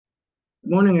Good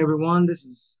morning, everyone. This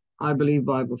is I Believe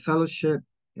Bible Fellowship.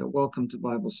 You're welcome to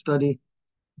Bible study.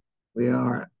 We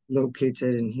are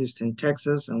located in Houston,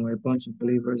 Texas, and we're a bunch of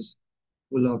believers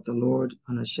who love the Lord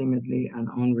unashamedly and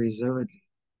unreservedly.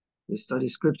 We study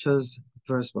scriptures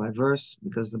verse by verse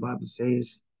because the Bible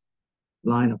says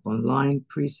line upon line,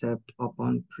 precept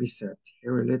upon precept,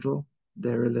 here a little,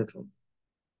 there a little.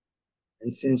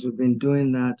 And since we've been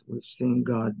doing that, we've seen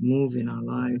God move in our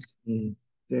lives in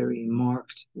very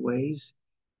marked ways.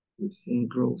 We've seen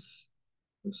growth.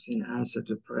 We've seen answer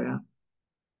to prayer.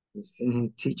 We've seen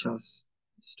him teach us,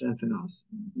 strengthen us,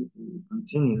 and we will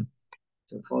continue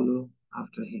to follow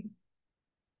after him.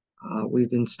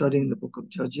 We've been studying the book of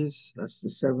Judges. That's the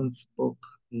seventh book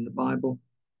in the Bible.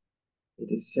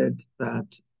 It is said that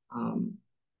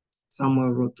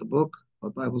Samuel wrote the book,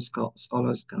 but Bible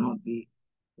scholars cannot be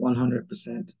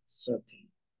 100% certain,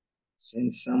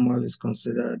 since Samuel is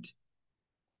considered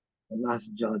the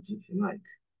last judge, if you like,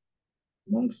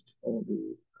 amongst all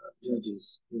the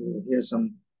judges. You will hear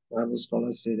some Bible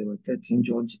scholars say there were 13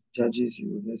 judges. You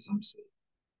will hear some say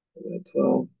there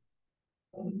were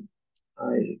 12.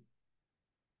 I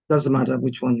doesn't matter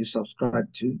which one you subscribe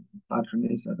to. The fact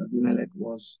remains that Abimelech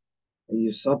was a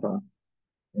usurper,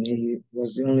 and he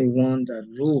was the only one that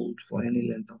ruled for any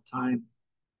length of time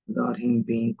without him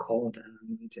being called and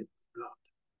anointed by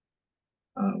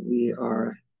God. We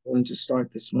are going to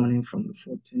start this morning from the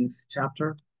 14th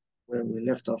chapter, where we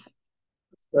left off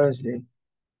Thursday,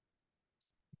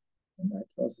 and I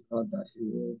trust God that He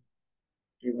will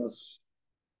give us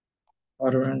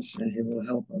utterance and He will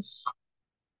help us.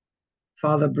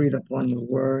 Father, breathe upon your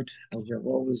word as you have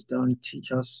always done.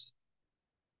 Teach us,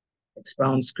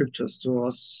 expound scriptures to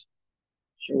us,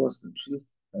 show us the truth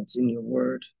that's in your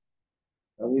word,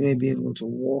 that we may be able to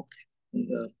walk in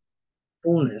the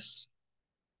fullness,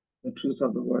 the truth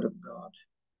of the word of God.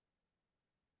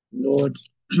 Lord,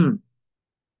 the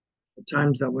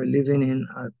times that we're living in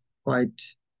are quite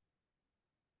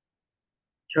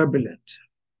turbulent.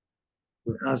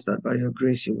 We ask that by your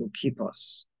grace you will keep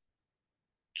us,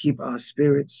 keep our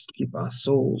spirits, keep our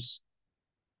souls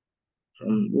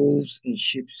from wolves in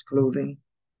sheep's clothing,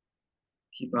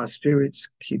 keep our spirits,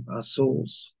 keep our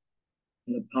souls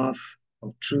in the path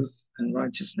of truth and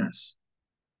righteousness.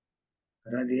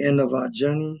 That at the end of our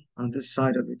journey on this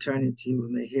side of eternity, we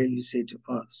may hear you say to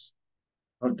us,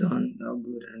 well done, thou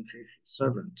good and faithful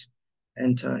servant.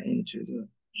 Enter into the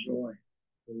joy of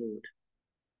the Lord.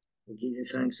 We give you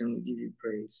thanks and we give you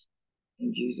praise.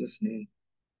 In Jesus' name,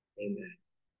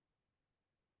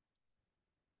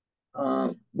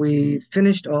 amen. We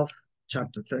finished off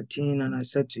chapter 13, and I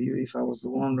said to you, if I was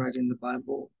the one writing the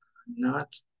Bible, I'm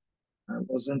not, I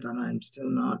wasn't, and I'm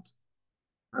still not,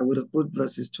 I would have put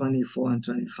verses 24 and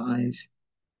 25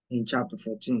 in chapter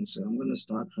 14. So I'm going to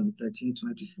start from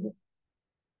 13:24.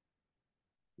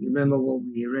 You remember what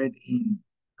we read in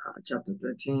chapter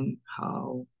 13,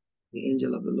 how the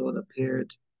angel of the Lord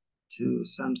appeared to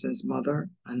Samson's mother,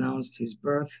 announced his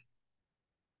birth,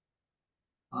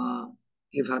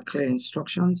 gave her clear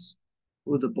instructions,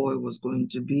 who the boy was going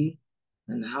to be,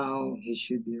 and how he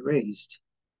should be raised.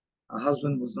 Her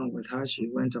husband was not with her. She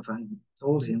went off and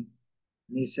told him,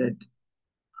 and he said,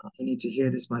 I need to hear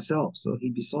this myself. So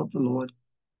he besought the Lord.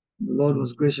 The Lord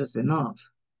was gracious enough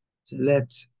to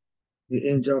let the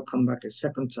angel come back a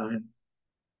second time,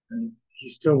 and he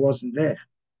still wasn't there.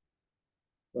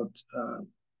 But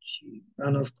she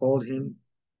ran off, called him,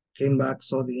 came back,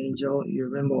 saw the angel. You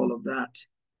remember all of that.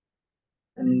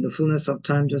 And in the fullness of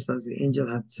time, just as the angel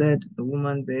had said, the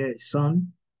woman bare a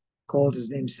son, called his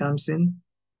name Samson.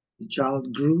 The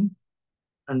child grew,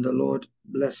 and the Lord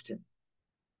blessed him.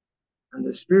 And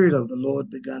the Spirit of the Lord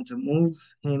began to move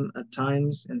him at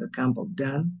times in the camp of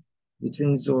Dan,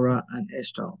 between Zorah and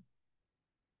Eshtaol.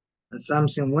 And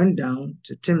Samson went down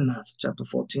to Timnath, chapter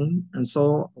 14, and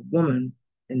saw a woman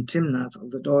in Timnath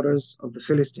of the daughters of the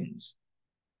Philistines.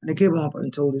 And he came up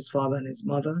and told his father and his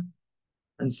mother,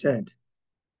 and said,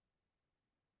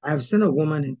 I have seen a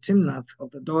woman in Timnath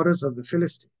of the daughters of the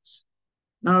Philistines.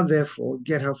 Now therefore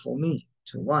get her for me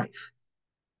to wife.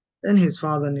 Then his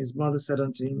father and his mother said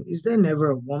unto him, Is there never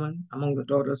a woman among the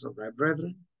daughters of thy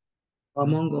brethren, or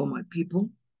among all my people?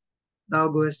 Thou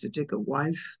goest to take a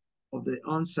wife of the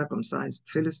uncircumcised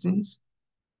Philistines?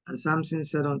 And Samson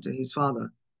said unto his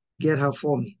father, Get her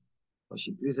for me, for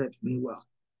she pleaseth me well.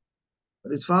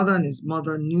 But his father and his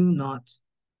mother knew not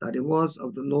that it was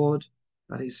of the Lord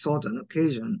that he sought an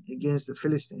occasion against the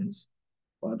Philistines,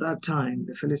 for at that time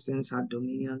the Philistines had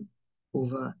dominion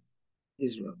over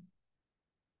Israel.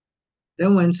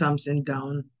 Then went Samson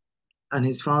down, and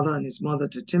his father and his mother,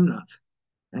 to Timnath,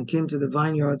 and came to the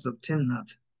vineyards of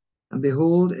Timnath. And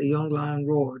behold, a young lion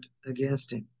roared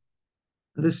against him.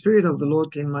 And the Spirit of the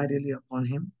Lord came mightily upon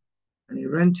him, and he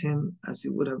rent him as he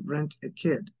would have rent a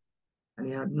kid. And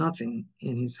he had nothing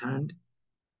in his hand,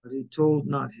 but he told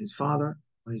not his father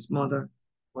or his mother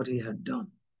what he had done.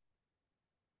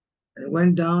 And he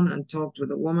went down and talked with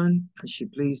the woman, and she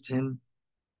pleased him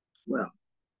well.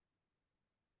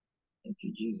 Thank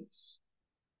you, Jesus.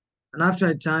 And after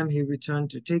a time he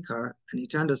returned to take her, and he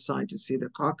turned aside to see the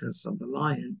carcass of the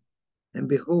lion. And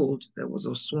behold, there was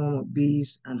a swarm of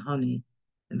bees and honey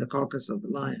in the carcass of the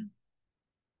lion.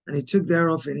 And he took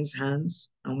thereof in his hands,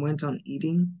 and went on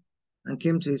eating, and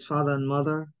came to his father and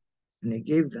mother, and he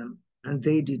gave them, and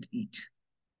they did eat.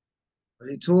 But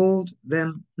he told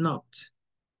them not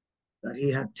that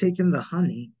he had taken the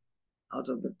honey out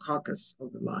of the carcass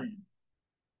of the lion.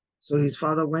 So his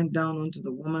father went down unto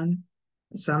the woman,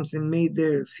 and Samson made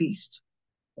there a feast,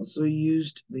 for so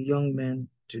used the young men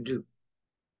to do.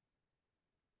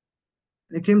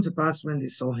 And it came to pass when they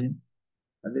saw him,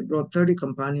 that they brought 30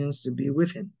 companions to be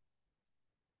with him.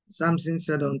 Samson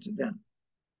said unto them,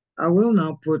 I will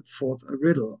now put forth a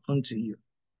riddle unto you.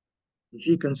 If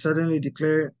ye can certainly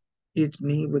declare it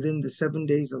me within the 7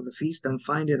 days of the feast, and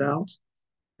find it out,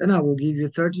 then I will give you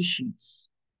 30 sheets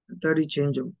and 30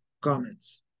 change of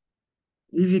garments.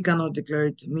 If ye cannot declare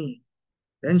it to me,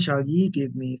 then shall ye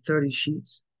give me 30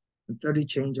 sheets and 30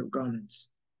 change of garments.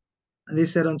 And they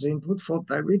said unto him, Put forth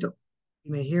thy riddle,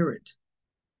 we may hear it.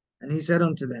 And he said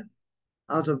unto them,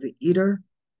 Out of the eater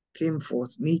came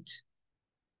forth meat,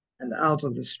 and out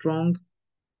of the strong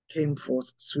came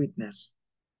forth sweetness.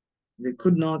 They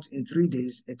could not in 3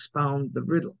 days expound the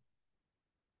riddle.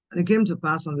 And it came to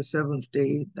pass on the 7th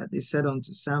day that they said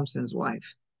unto Samson's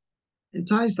wife,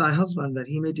 Entice thy husband, that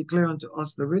he may declare unto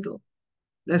us the riddle,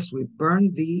 lest we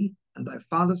burn thee and thy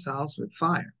father's house with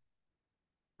fire.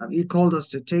 Have ye called us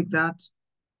to take that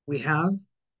we have?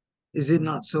 Is it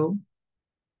not so?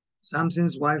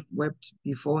 Samson's wife wept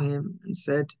before him, and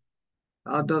said,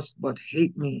 Thou dost but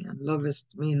hate me, and lovest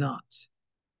me not.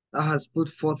 Thou hast put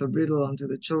forth a riddle unto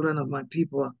the children of my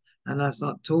people, and hast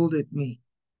not told it me.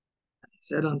 And he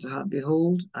said unto her,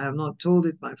 Behold, I have not told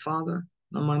it my father,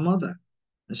 nor my mother,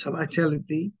 and shall I tell it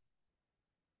thee?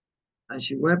 And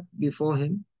she wept before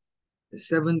him the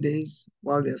 7 days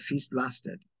while their feast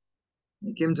lasted.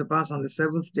 And it came to pass on the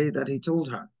 7th day that he told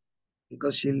her,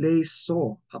 because she lay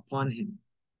sore upon him,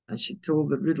 and she told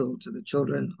the riddle to the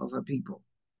children of her people.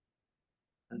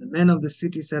 And the men of the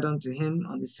city said unto him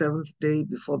on the 7th day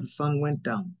before the sun went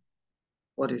down,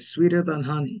 What is sweeter than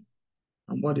honey,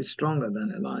 and what is stronger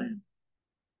than a lion?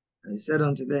 And he said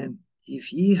unto them,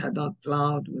 If ye had not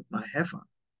plowed with my heifer,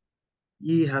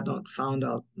 ye had not found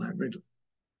out my riddle.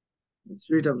 The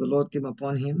Spirit of the Lord came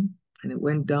upon him, and he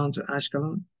went down to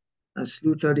Ashkelon, and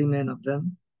slew 30 men of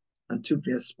them, and took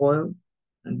their spoil,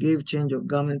 and gave change of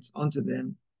garments unto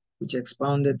them which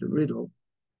expounded the riddle.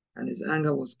 And his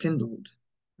anger was kindled,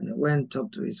 and he went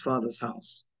up to his father's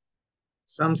house.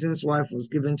 Samson's wife was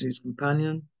given to his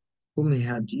companion, whom he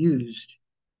had used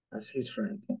as his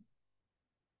friend.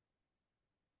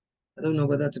 I don't know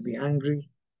whether to be angry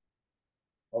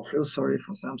or feel sorry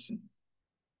for Samson.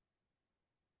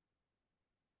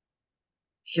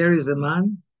 Here is a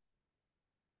man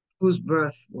whose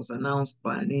birth was announced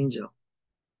by an angel.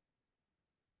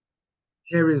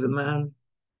 Here is a man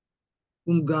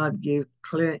whom God gave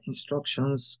clear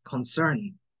instructions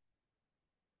concerning.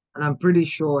 And I'm pretty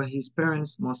sure his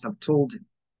parents must have told him.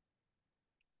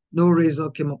 No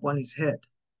razor came upon his head.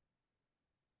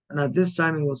 And at this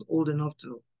time, he was old enough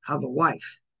to have a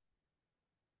wife.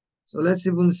 So let's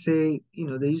even say,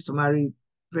 they used to marry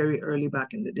very early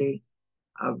back in the day.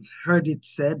 I've heard it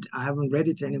said, I haven't read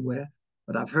it anywhere,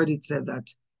 but I've heard it said that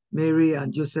Mary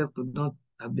and Joseph could not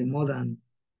have been more than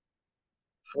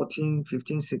 14,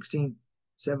 15, 16,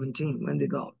 17 when they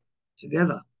got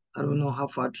together. I don't know how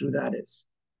far true that is.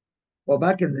 Well,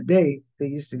 back in the day, they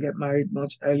used to get married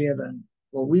much earlier than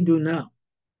what we do now.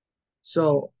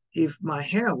 So if my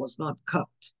hair was not cut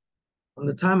from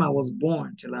the time I was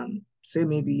born till I'm, say,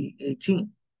 maybe 18,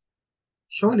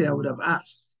 surely I would have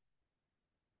asked.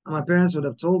 And my parents would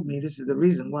have told me this is the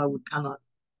reason why we cannot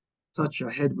touch your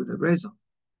head with a razor.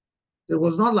 It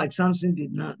was not like Samson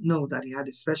did not know that he had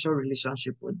a special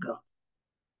relationship with God.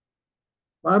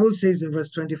 The Bible says in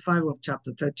verse 25 of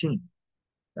chapter 13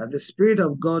 that the Spirit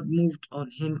of God moved on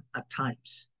him at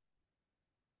times,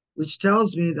 which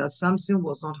tells me that Samson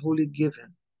was not wholly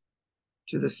given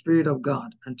to the Spirit of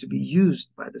God and to be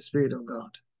used by the Spirit of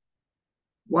God.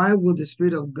 Why would the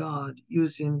Spirit of God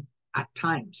use him at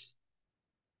times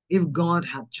if God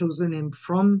had chosen him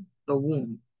from the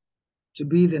womb to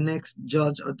be the next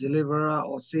judge or deliverer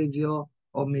or savior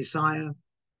or Messiah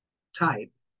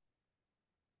type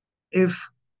if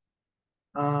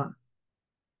uh,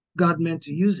 God meant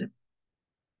to use him.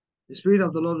 The Spirit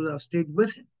of the Lord would have stayed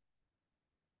with him.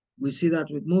 We see that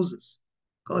with Moses.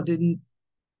 God didn't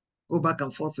go back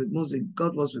and forth with Moses.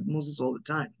 God was with Moses all the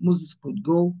time. Moses could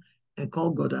go and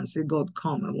call God and say, God,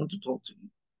 come, I want to talk to you.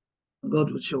 And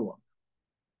God would show up.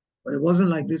 But it wasn't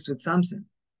like this with Samson.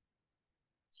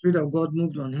 The Spirit of God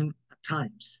moved on him at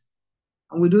times.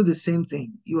 And we do the same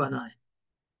thing, you and I.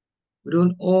 We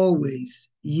don't always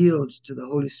yield to the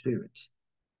Holy Spirit.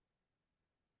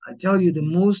 I tell you, the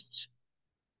most,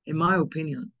 in my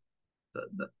opinion,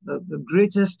 the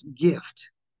greatest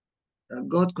gift that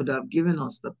God could have given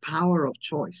us, the power of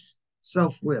choice,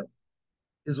 self-will,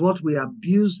 is what we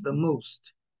abuse the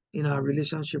most in our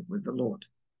relationship with the Lord.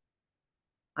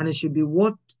 And it should be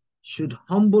what should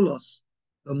humble us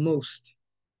the most.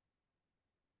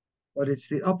 But it's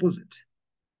the opposite.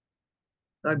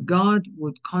 That God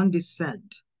would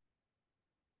condescend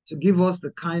to give us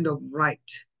the kind of right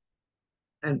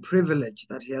and privilege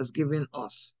that he has given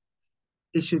us.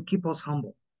 It should keep us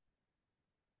humble.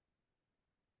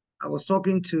 I was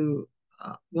talking to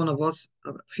one of us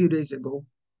a few days ago,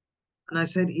 and I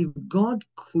said, if God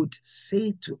could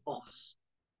say to us,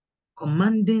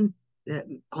 commanding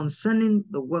concerning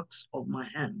the works of my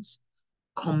hands,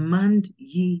 command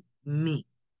ye me.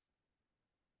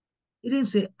 He didn't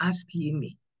say, ask ye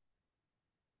me.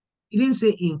 He didn't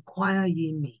say, inquire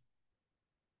ye me.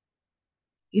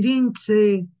 He didn't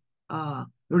say,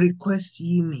 request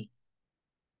ye me.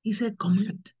 He said,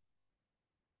 command.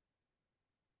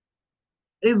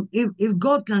 If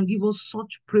God can give us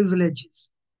such privileges,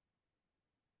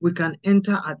 we can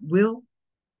enter at will.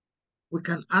 We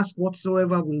can ask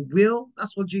whatsoever we will.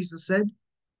 That's what Jesus said.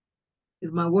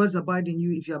 If my words abide in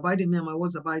you, if you abide in me and my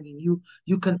words abide in you,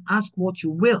 you can ask what you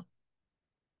will.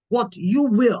 What you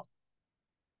will.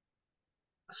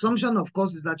 Assumption, of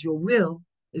course, is that your will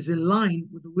is in line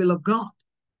with the will of God.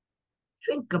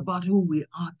 Think about who we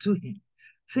are to him.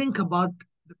 Think about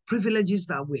the privileges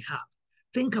that we have.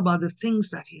 Think about the things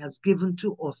that he has given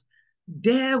to us.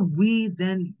 Dare we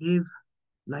then live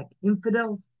like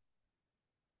infidels?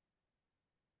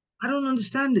 I don't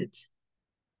understand it.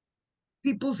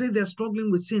 People say they're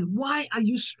struggling with sin. Why are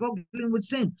you struggling with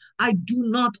sin? I do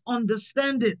not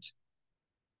understand it.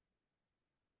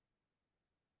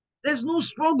 There's no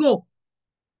struggle.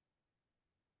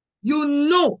 You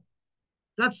know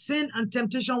that sin and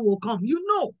temptation will come. You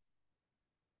know.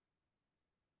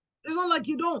 It's not like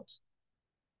you don't.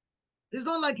 It's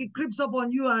not like it creeps up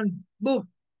on you and boom,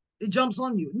 it jumps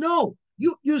on you. No,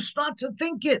 you start to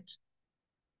think it.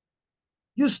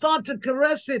 You start to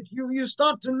caress it. You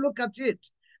start to look at it.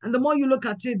 And the more you look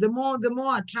at it, the more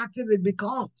attractive it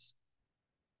becomes.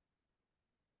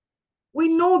 We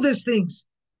know these things,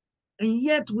 and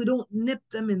yet we don't nip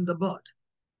them in the bud.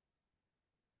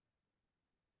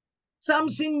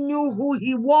 Samson knew who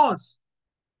he was.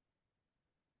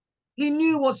 He knew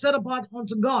he was set apart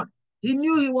unto God. He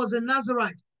knew he was a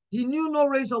Nazarite. He knew no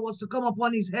razor was to come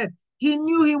upon his head. He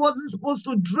knew he wasn't supposed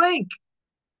to drink.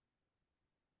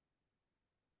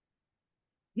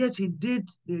 Yet he did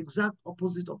the exact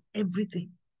opposite of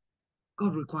everything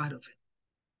God required of him.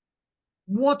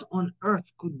 What on earth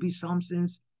could be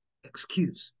Samson's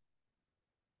excuse?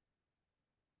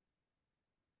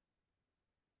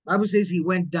 The Bible says he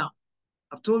went down.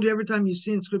 I've told you every time you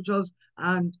see in scriptures,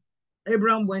 and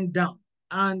Abraham went down,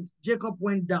 and Jacob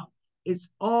went down.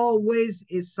 It's always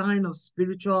a sign of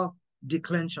spiritual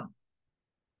declension.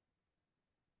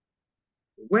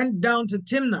 Went down to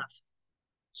Timnath,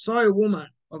 saw a woman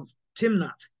of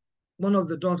Timnath, one of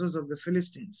the daughters of the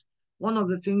Philistines. One of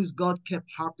the things God kept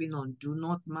harping on, do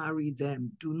not marry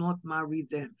them, do not marry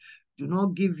them. Do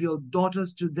not give your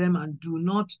daughters to them, and do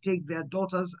not take their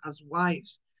daughters as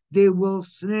wives. They will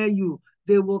snare you.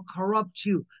 They will corrupt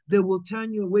you. They will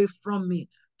turn you away from me.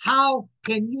 How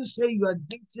can you say you are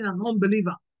dating an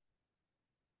unbeliever?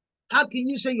 How can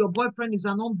you say your boyfriend is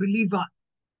an unbeliever?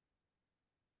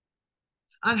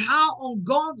 And how on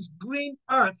God's green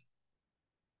earth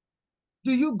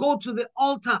do you go to the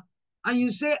altar and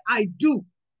you say, I do,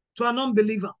 to an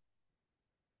unbeliever?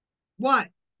 Why?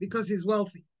 Because he's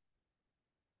wealthy.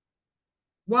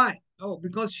 Why? Oh,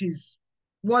 because she's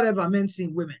whatever men see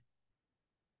in women.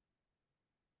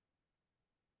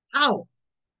 How?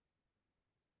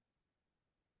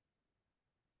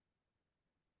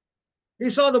 He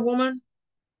saw the woman,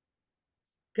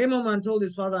 came home and told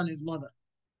his father and his mother,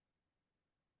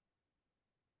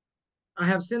 I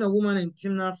have seen a woman in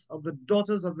Timnath of the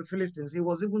daughters of the Philistines. He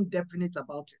was even definite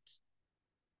about it.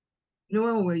 You know,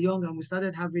 when we were young and we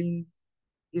started having,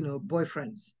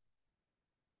 boyfriends,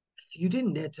 You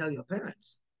didn't dare tell your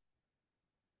parents.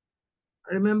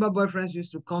 I remember boyfriends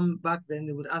used to come back then,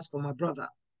 they would ask for my brother.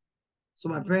 So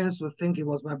my parents would think it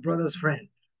was my brother's friend.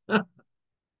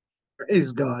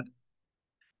 Praise God.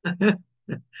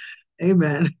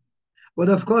 Amen. But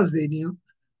of course they knew,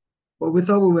 but we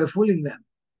thought we were fooling them.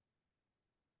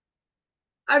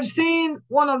 I've seen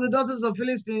one of the daughters of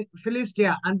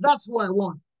Philistia, and that's who I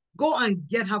want. Go and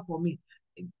get her for me.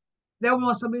 There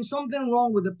must have been something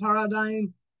wrong with the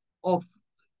paradigm of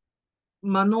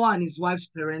Manoah and his wife's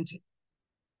parenting.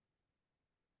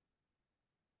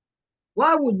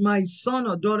 Why would my son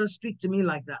or daughter speak to me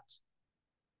like that?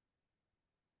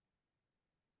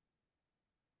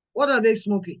 What are they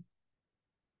smoking?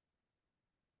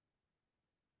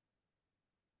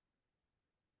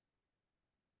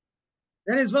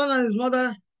 Then his father and his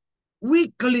mother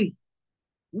weekly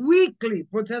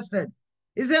protested.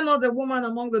 Is there not a woman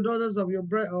among the daughters of your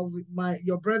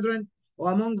brethren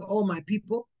or among all my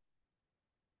people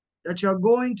that you're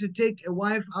going to take a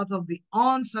wife out of the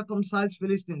uncircumcised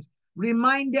Philistines?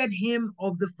 Reminded him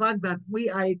of the fact that we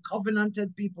are a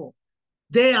covenanted people.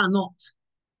 They are not.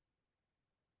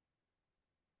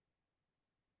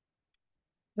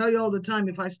 Tell you all the time,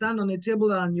 if I stand on a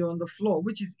table and you're on the floor,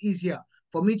 which is easier,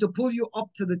 for me to pull you up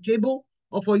to the table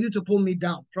or for you to pull me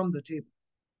down from the table?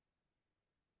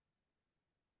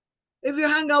 If you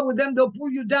hang out with them, they'll pull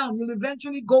you down. You'll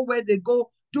eventually go where they go,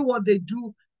 do what they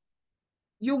do.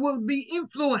 You will be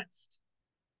influenced.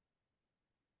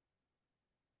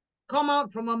 Come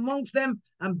out from amongst them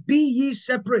and be ye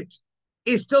separate.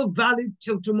 It's still valid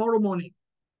till tomorrow morning.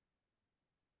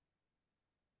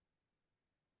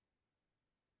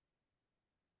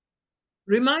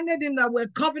 Reminded him that we're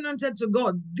covenanted to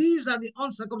God. These are the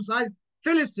uncircumcised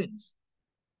Philistines.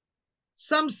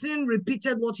 Samson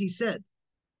repeated what he said.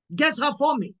 Get her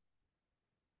for me.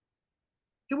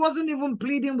 He wasn't even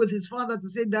pleading with his father to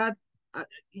say, Dad,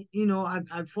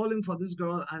 I've fallen for this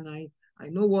girl and I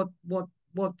know what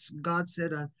God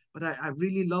said, but I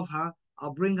really love her.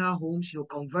 I'll bring her home. She'll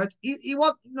convert. It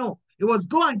was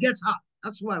go and get her.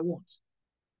 That's what I want.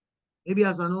 Maybe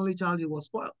as an only child, he was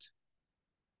spoiled.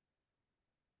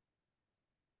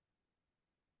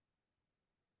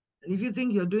 And if you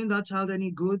think you're doing that child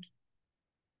any good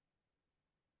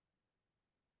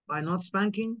by not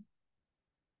spanking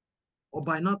or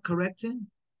by not correcting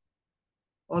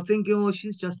or thinking, oh,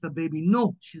 she's just a baby.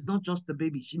 No, she's not just a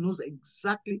baby. She knows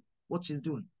exactly what she's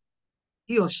doing.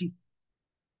 He or she.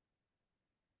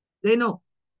 They know.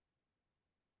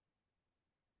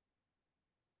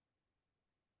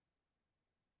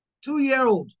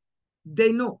 Two-year-old,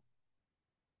 they know.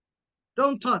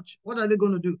 Don't touch. What are they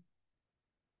going to do?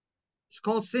 It's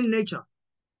called sin nature.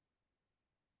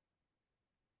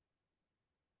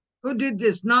 Who did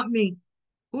this? Not me.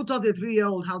 Who taught a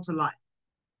 3-year-old how to lie?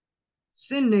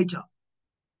 Sin nature.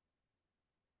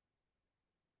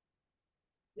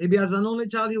 Maybe as an only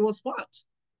child, he was spoiled.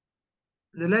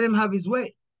 They let him have his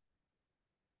way.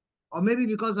 Or maybe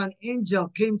because an angel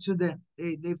came to them,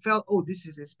 they felt, oh, this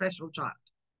is a special child.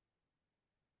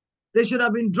 They should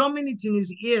have been drumming it in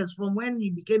his ears from when he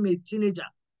became a teenager.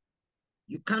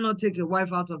 You cannot take a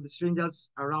wife out of the strangers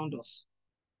around us.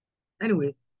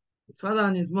 Anyway, his father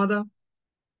and his mother,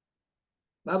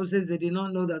 Bible says they did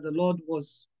not know that the Lord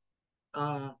was,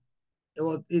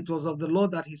 it was of the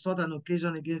Lord that he sought an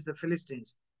occasion against the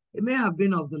Philistines. It may have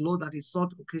been of the Lord that he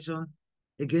sought occasion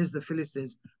against the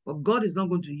Philistines, but God is not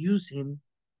going to use him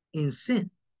in sin.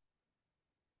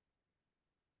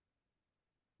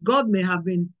 God may have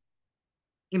been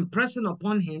impressing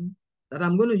upon him that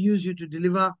I'm going to use you to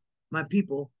deliver my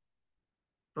people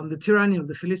from the tyranny of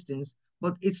the Philistines,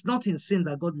 but it's not in sin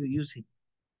that God will use him.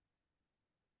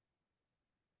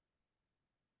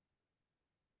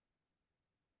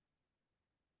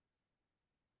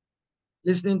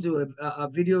 Listening to a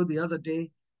video the other day,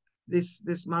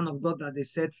 this man of God that they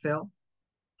said fell,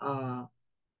 uh,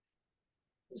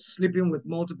 sleeping with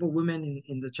multiple women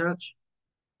in the church,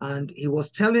 and he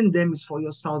was telling them it's for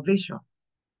your salvation.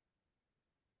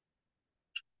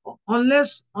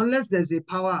 Unless there's a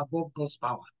power above God's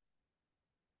power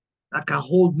that can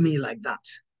hold me like that.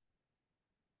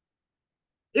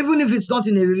 Even if it's not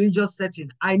in a religious setting,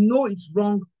 I know it's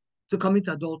wrong to commit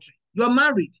adultery. You're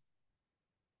married.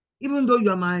 Even though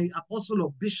you're my apostle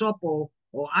or bishop or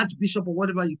archbishop or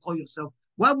whatever you call yourself,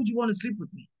 why would you want to sleep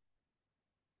with me?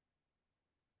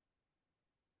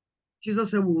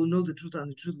 Jesus said, we will know the truth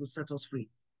and the truth will set us free.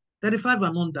 35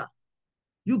 and under,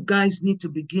 you guys need to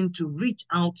begin to reach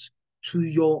out to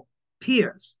your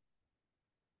peers.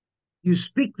 You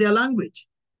speak their language.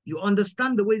 You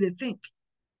understand the way they think.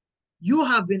 You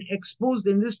have been exposed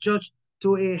in this church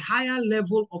to a higher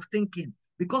level of thinking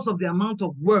because of the amount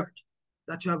of word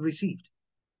that you have received.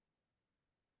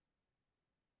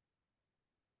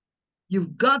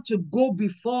 You've got to go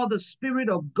before the Spirit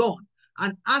of God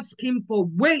and ask Him for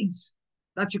ways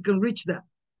that you can reach them.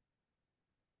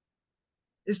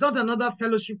 It's not another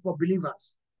fellowship for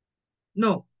believers.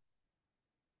 No.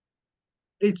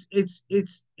 It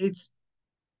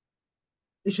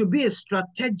should be a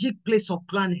strategic place of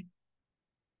planning.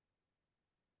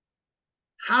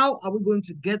 How are we going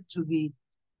to get to the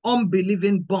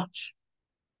unbelieving bunch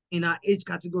in our age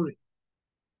category?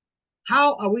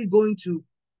 How are we going to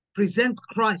present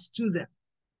Christ to them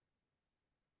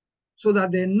so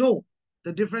that they know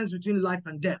the difference between life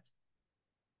and death?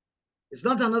 It's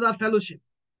not another fellowship.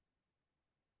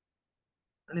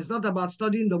 And it's not about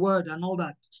studying the word and all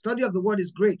that. Study of the word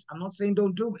is great. I'm not saying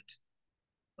don't do it.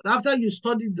 But after you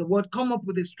study the word, come up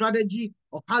with a strategy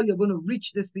of how you're going to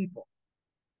reach these people.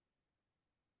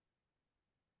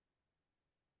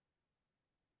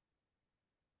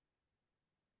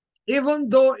 Even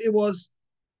though it was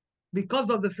because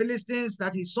of the Philistines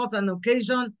that he sought an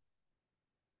occasion,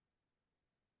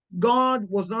 God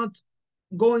was not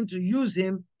going to use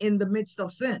him in the midst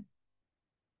of sin.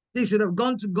 He should have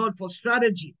gone to God for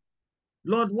strategy.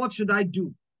 Lord, what should I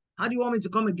do? How do you want me to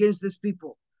come against these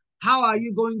people? How are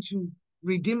you going to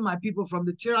redeem my people from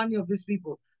the tyranny of these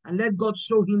people? And let God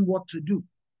show him what to do.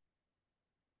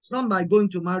 It's not by going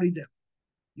to marry them.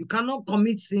 You cannot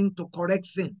commit sin to correct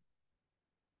sin.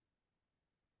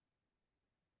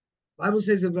 The Bible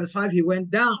says in verse 5, he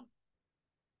went down,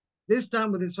 this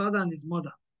time with his father and his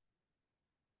mother.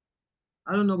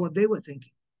 I don't know what they were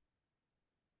thinking.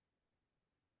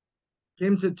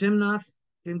 Came to Timnath,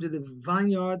 came to the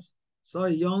vineyards, saw a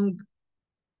young,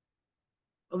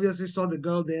 obviously saw the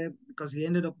girl there because he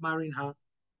ended up marrying her.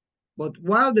 But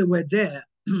while they were there,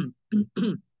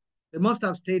 they must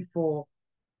have stayed for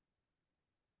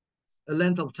a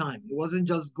length of time. It wasn't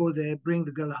just go there, bring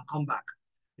the girl and come back.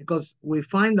 Because we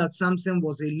find that Samson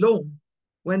was alone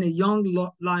when a young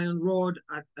lion roared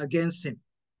against him.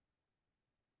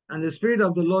 And the Spirit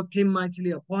of the Lord came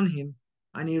mightily upon him,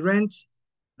 and he rent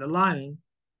the lion,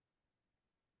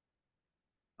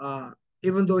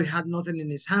 even though he had nothing in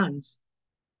his hands,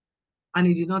 and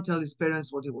he did not tell his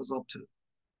parents what he was up to.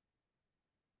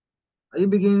 Are you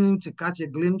beginning to catch a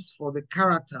glimpse for the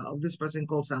character of this person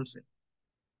called Samson?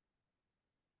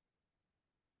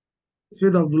 The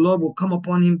Spirit of the Lord will come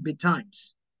upon him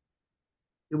betimes.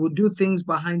 He would do things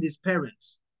behind his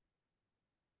parents,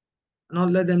 and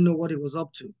not let them know what he was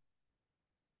up to.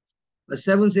 Verse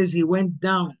 7 says he went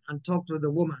down and talked with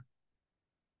the woman,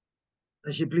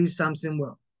 and she pleased Samson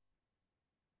well.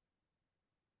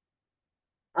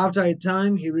 After a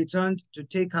time, he returned to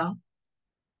take her,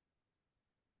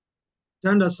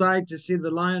 turned aside to see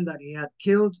the lion that he had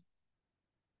killed,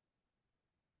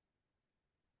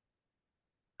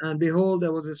 and behold,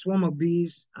 there was a swarm of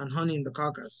bees and honey in the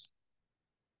carcass.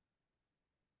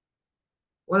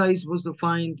 What are you supposed to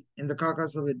find in the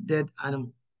carcass of a dead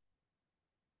animal?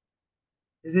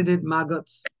 Isn't it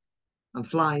maggots and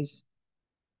flies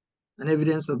and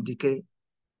evidence of decay?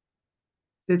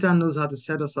 Satan knows how to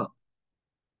set us up.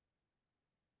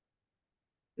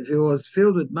 If it was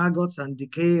filled with maggots and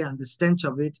decay and the stench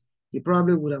of it, he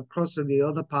probably would have crossed to the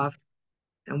other path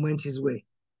and went his way.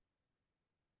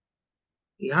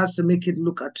 He has to make it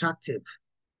look attractive.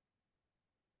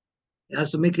 He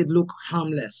has to make it look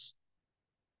harmless.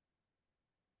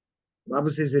 The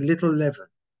Bible says a little leaven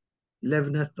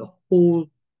leaveneth the whole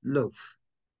loaf.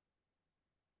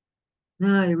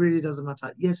 No, it really doesn't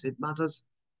matter. Yes, it matters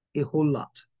a whole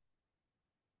lot.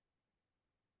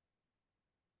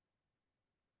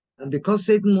 And because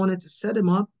Satan wanted to set him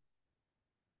up,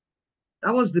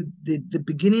 that was the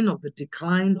beginning of the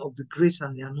decline of the grace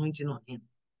and the anointing on him.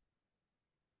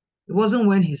 It wasn't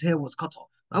when his hair was cut off.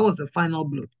 That was the final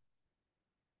blow.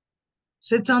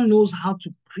 Satan knows how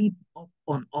to creep up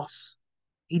on us.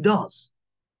 He does.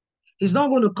 He's not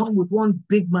going to come with one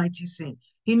big mighty sin.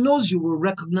 He knows you will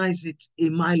recognize it a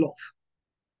mile off.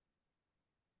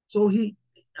 So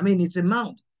it's a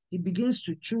mound. He begins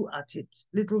to chew at it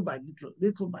little by little,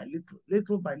 little by little,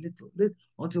 little by little,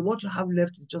 until what you have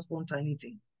left is just one tiny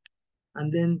thing.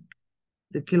 And then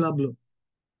the killer blow.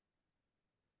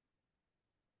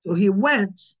 So he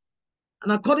went,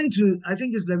 and according to, I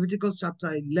think it's Leviticus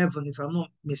chapter 11, if I'm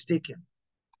not mistaken.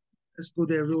 Let's go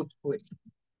there real quick.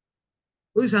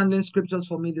 Who is handling scriptures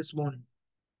for me this morning?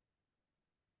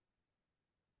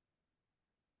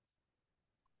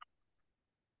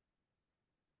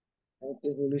 Thank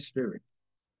you, Holy Spirit.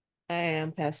 I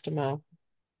am Pastor Mo.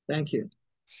 Thank you.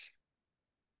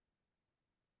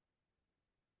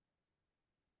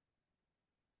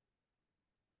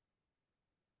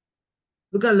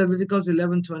 Look at Leviticus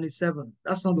 11:27.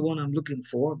 That's not the one I'm looking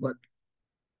for, but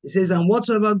it says, and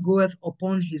whatsoever goeth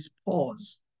upon his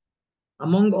paws,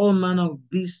 among all manner of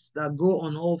beasts that go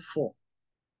on all four,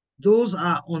 those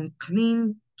are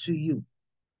unclean to you.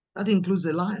 That includes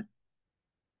the lion.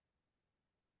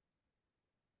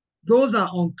 Those are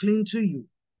unclean to you.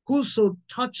 Whoso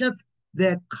toucheth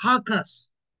their carcass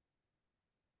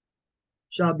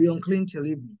shall be unclean till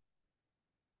evening.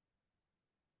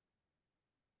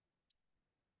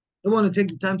 I don't want to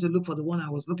take the time to look for the one I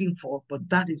was looking for, but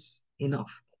that is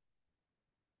enough.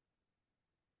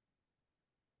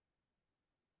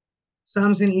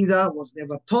 Samson either was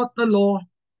never taught the law,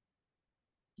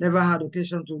 never had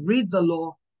occasion to read the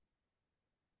law,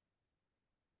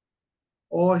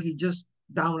 or he just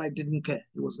downright didn't care.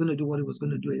 He was going to do what he was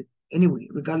going to do anyway,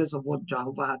 regardless of what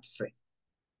Jehovah had to say.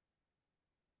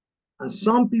 And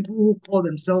some people who call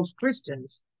themselves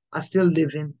Christians are still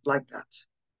living like that.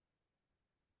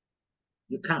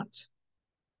 You can't.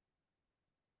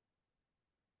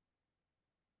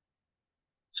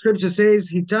 Scripture says,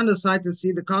 he turned aside to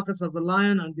see the carcass of the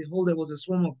lion, and behold, there was a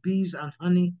swarm of bees and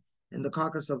honey in the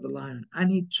carcass of the lion.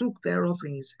 And he took thereof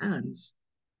in his hands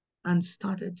and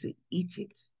started to eat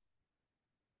it.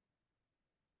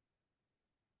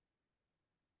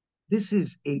 This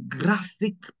is a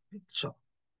graphic picture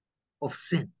of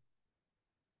sin.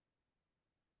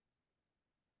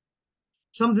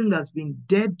 Something that's been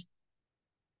dead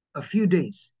a few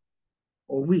days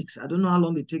or weeks. I don't know how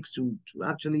long it takes to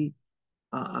actually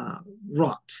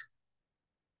rot.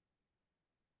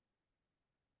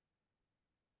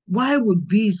 Why would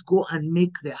bees go and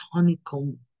make their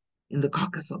honeycomb in the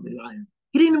carcass of the lion?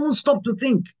 He didn't even stop to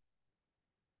think.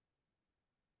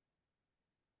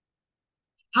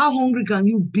 How hungry can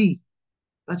you be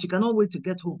that you cannot wait to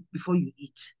get home before you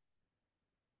eat?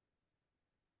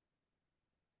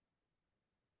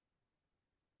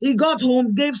 He got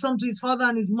home, gave some to his father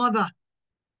and his mother.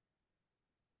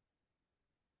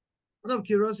 Out of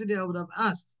curiosity, I would have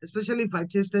asked, especially if I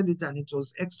tasted it and it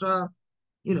was extra,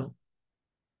 pure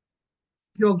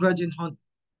virgin honey.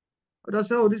 But I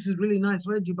said, oh, this is really nice.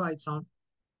 Where did you buy it, son?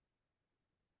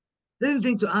 They didn't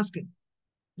think to ask him.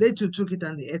 They too took it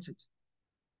and they ate it.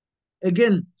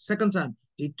 Again, second time,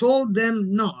 he told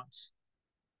them not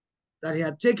that he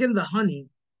had taken the honey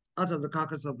out of the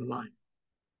carcass of the lion.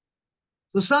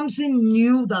 So Samson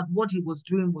knew that what he was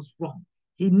doing was wrong.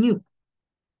 He knew.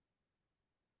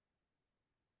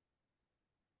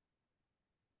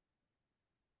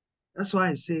 That's why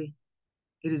I say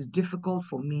it is difficult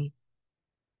for me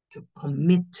to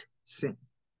commit sin.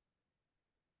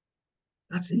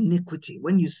 That's iniquity.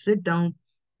 When you sit down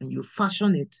and you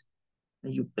fashion it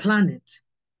and you plan it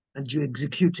and you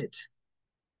execute it.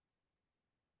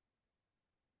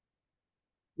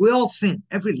 We all sin,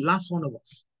 every last one of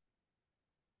us.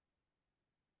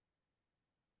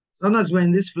 As long as we're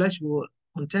in this flesh, we will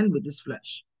contend with this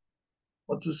flesh.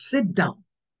 But to sit down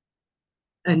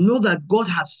and know that God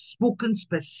has spoken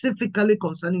specifically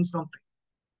concerning something,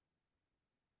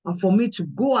 and for me to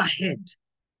go ahead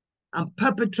and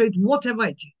perpetrate whatever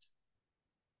it is,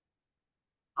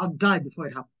 I'll die before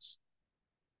it happens.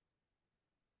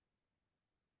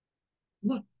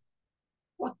 What,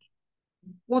 what,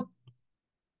 what,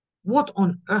 what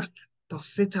on earth does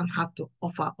Satan have to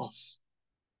offer us?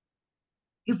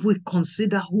 If we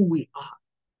consider who we are,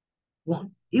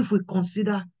 one, if we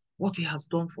consider what he has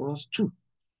done for us, two,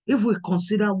 if we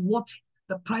consider what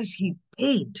the price he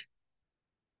paid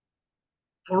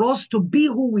for us to be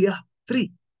who we are,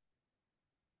 three,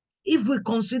 if we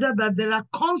consider that there are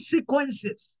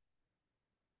consequences,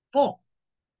 four,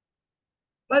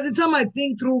 by the time I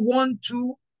think through one,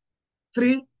 two,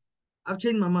 three, I've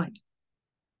changed my mind.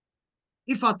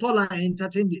 If at all I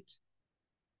entertained it.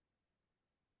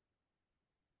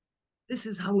 This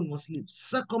is how we must live,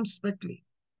 circumspectly,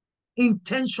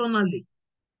 intentionally.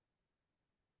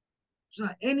 So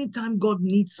that anytime God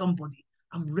needs somebody,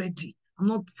 I'm ready. I'm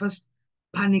not first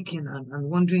panicking and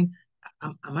wondering,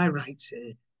 am I right?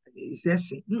 Is there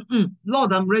sin?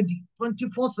 Lord, I'm ready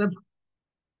 24/7.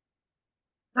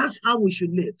 That's how we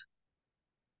should live.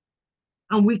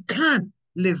 And we can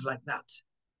live like that.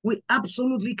 We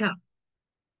absolutely can.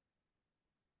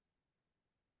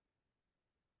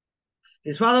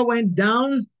 His father went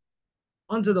down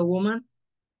onto the woman,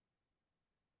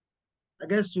 I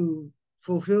guess to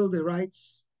fulfill the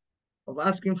rights of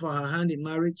asking for her hand in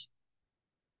marriage.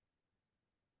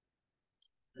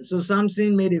 And so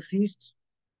Samson made a feast,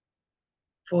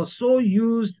 for so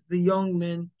used the young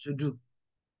men to do.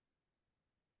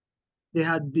 They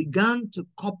had begun to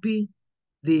copy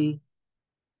the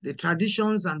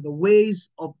traditions and the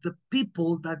ways of the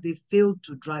people that they failed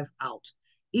to drive out.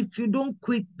 if you don't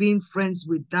quit being friends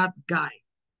with that guy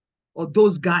or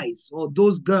those guys or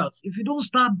those girls, if you don't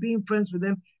start being friends with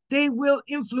them, they will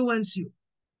influence you.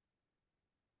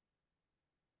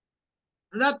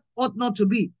 And that ought not to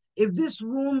be. If this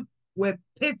room were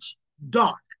pitch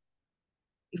dark,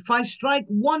 if I strike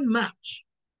one match,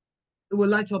 it will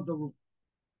light up the room.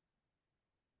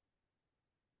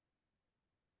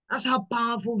 That's how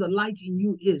powerful the light in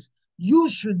you is. You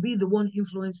should be the one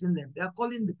influencing them. They are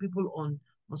calling the people on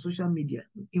social media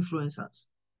influencers.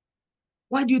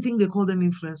 Why do you think they call them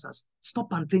influencers?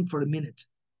 Stop and think for a minute.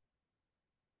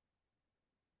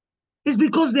 It's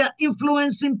because they are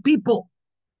influencing people.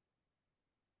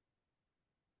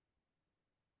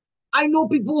 I know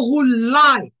people who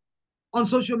lie on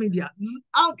social media,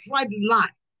 outright lie.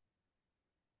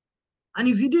 And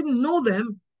if you didn't know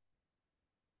them,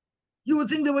 you would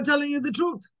think they were telling you the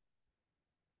truth.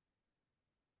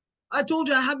 I told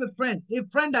you I have a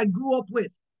friend I grew up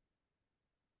with.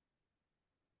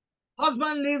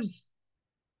 Husband lives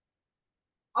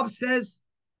upstairs,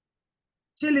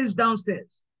 she lives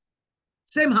downstairs.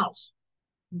 Same house.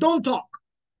 Don't talk.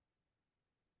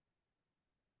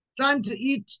 Time to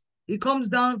eat, he comes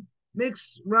down,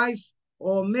 makes rice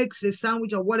or makes a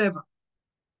sandwich or whatever.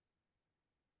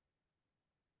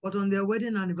 But on their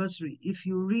wedding anniversary, if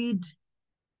you read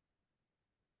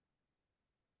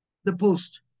the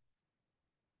post,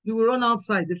 you will run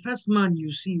outside. The first man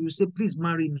you see, you say, please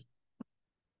marry me.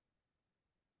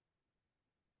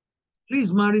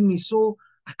 Please marry me so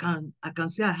I can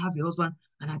say I have a husband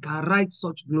and I can write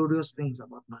such glorious things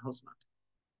about my husband.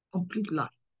 Complete lie.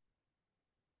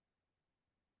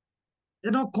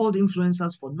 They're not called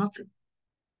influencers for nothing.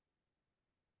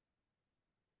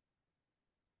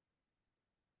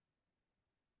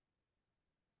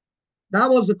 That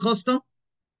was the custom.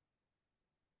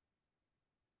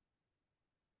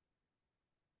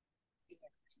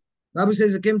 Bible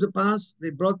says it came to pass,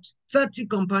 they brought 30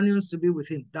 companions to be with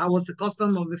him. That was the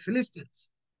custom of the Philistines.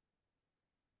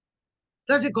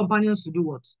 30 companions to do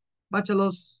what?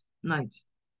 Bachelor's night.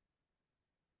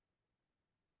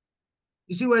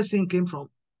 You see where sin came from?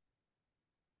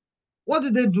 What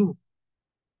did they do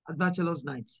at bachelor's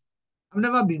night? I've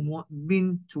never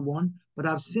been to one, but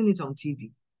I've seen it on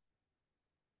TV.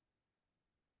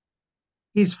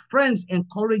 His friends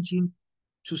encourage him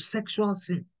to sexual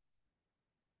sin.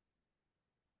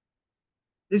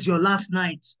 This is your last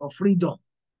night of freedom.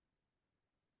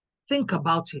 Think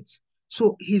about it.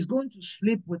 So he's going to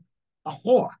sleep with a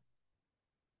whore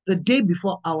the day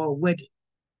before our wedding.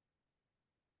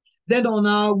 Then on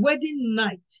our wedding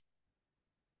night,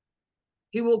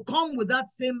 he will come with that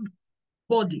same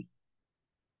body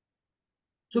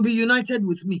to be united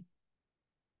with me.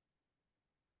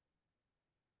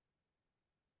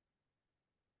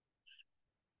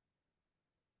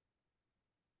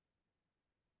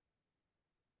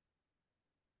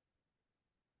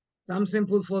 Samson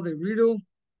put forth a riddle.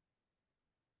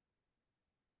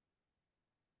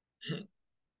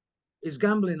 It's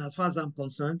gambling as far as I'm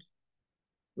concerned.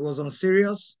 It was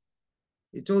unserious.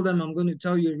 He told them, I'm going to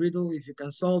tell you a riddle. If you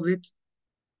can solve it,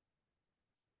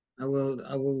 I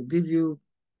will give you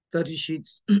 30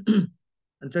 sheets and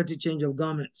 30 change of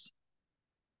garments.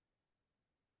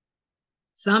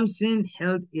 Samson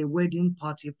held a wedding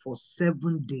party for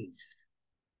 7 days.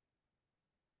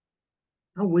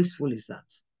 How wasteful is that?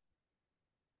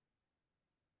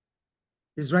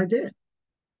 It's right there.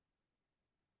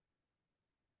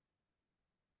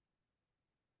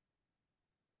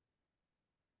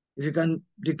 If you can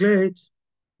declare it,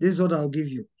 this is what I'll give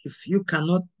you. If you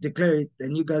cannot declare it,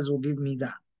 then you guys will give me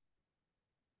that.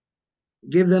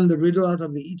 Give them the riddle, out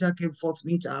of the eater came forth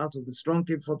meat, out of the strong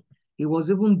came forth. He was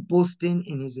even boasting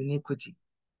in his iniquity.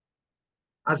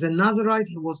 As a Nazirite,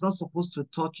 he was not supposed to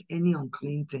touch any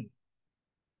unclean thing.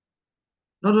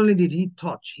 Not only did he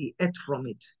touch, he ate from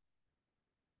it.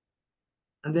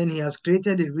 And then he has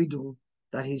created a riddle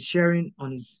that he's sharing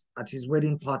at his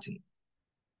wedding party.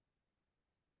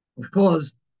 Of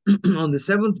course, on the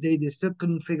 7th day, they still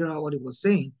couldn't figure out what he was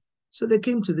saying. So they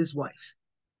came to this wife,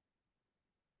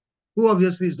 who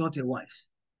obviously is not a wife.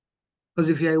 Because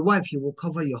if you're a wife, you will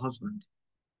cover your husband.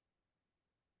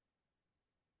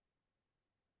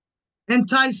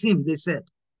 Entice him, they said.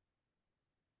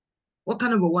 What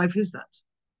kind of a wife is that?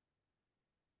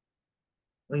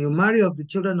 When you marry of the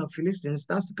children of Philistines,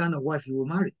 that's the kind of wife you will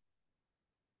marry.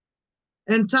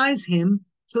 Entice him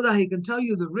so that he can tell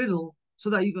you the riddle so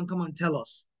that you can come and tell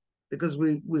us. Because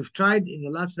we've tried in the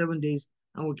last 7 days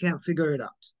and we can't figure it out.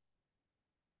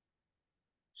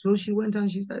 So she went and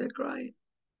she started crying.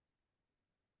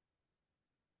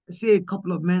 I see a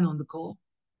couple of men on the call.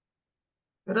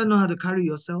 You don't know how to carry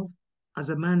yourself. as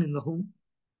a man in the home.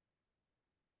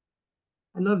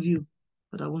 I love you,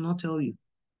 but I will not tell you.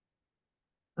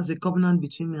 That's a covenant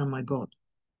between me and my God.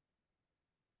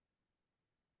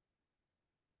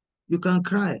 You can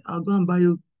cry. I'll go and buy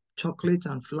you chocolate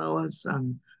and flowers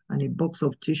and a box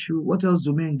of tissue. What else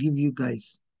do men give you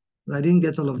guys? I didn't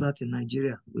get all of that in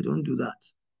Nigeria. We don't do that.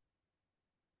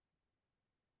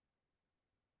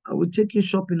 I will take you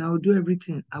shopping. I will do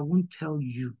everything. I won't tell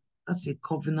you. That's a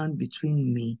covenant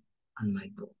between me and my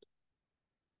God.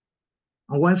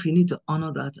 And wife, you need to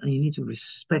honor that and you need to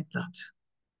respect that.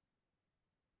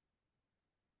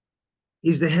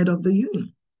 He's the head of the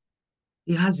union.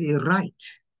 He has a right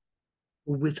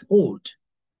to withhold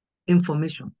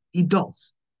information. He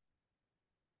does.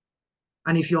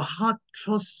 And if your heart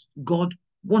trusts God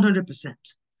 100%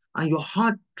 and your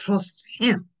heart trusts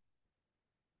Him,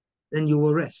 then you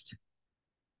will rest.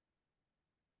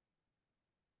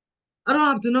 I don't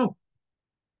have to know.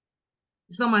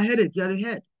 It's not my headache. You're the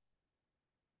head.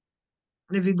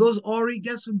 And if it goes awry,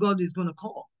 guess who God is going to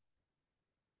call?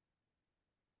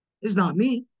 It's not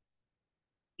me.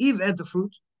 Eve ate the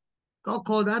fruit. God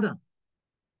called Adam.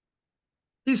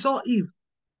 He saw Eve.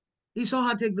 He saw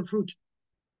her take the fruit.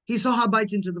 He saw her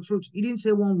bite into the fruit. He didn't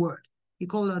say one word. He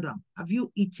called Adam. Have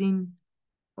you eaten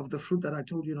of the fruit that I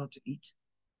told you not to eat?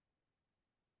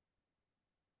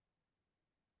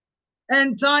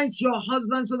 Entice your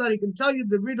husband so that he can tell you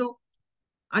the riddle.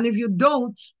 And if you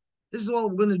don't, this is what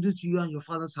we're going to do to you and your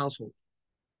father's household.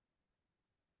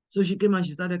 So she came and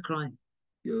she started crying.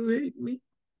 You hate me.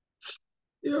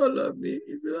 You don't love me.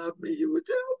 If you love me, you would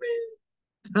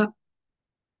tell me.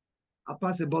 I'll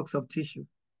pass a box of tissue.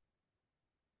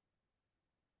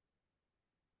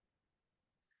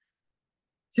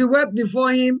 She wept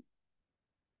before him,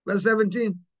 verse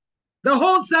 17. The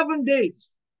whole 7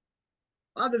 days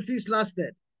while the feast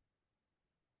lasted.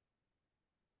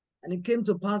 And it came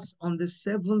to pass on the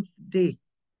 7th day.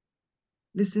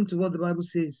 Listen to what the Bible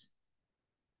says.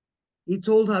 He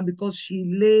told her because she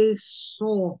lay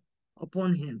sore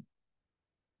upon him.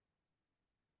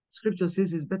 Scripture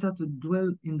says it's better to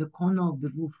dwell in the corner of the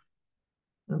roof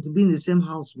than to be in the same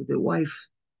house with a wife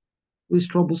who is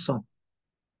troublesome.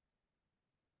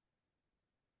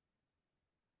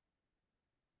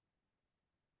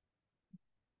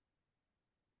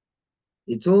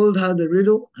 He told her the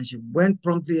riddle, and she went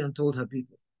promptly and told her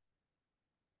people.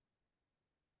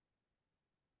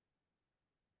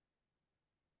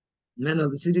 Men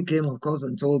of the city came, of course,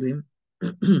 and told him.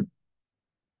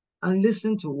 And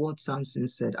listen to what Samson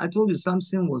said. I told you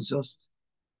Samson was just,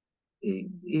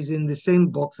 he's in the same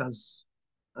box as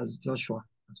Joshua,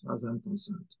 as far as I'm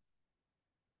concerned.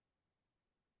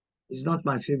 He's not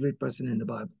my favorite person in the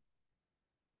Bible.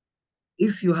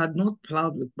 If you had not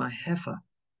plowed with my heifer,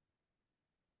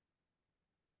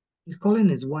 he's calling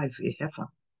his wife a heifer.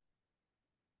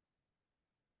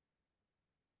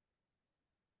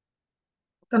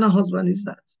 What kind of husband is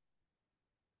that?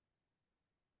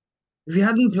 If you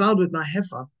hadn't plowed with my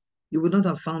heifer, you would not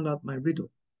have found out my riddle.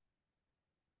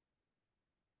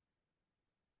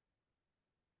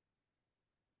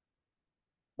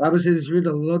 The Bible says the Spirit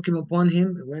of the Lord came upon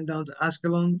him. He went down to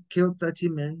Ashkelon, killed 30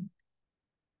 men,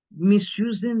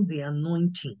 misusing the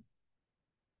anointing.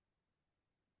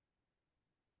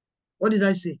 What did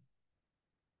I say?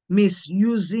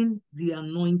 Misusing the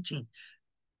anointing.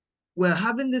 We're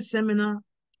having this seminar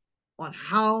on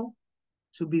how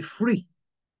to be free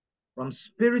from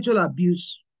spiritual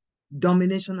abuse,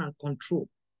 domination, and control.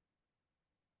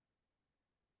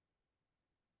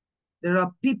 There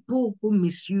are people who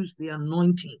misuse the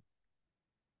anointing.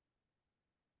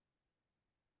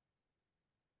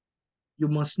 You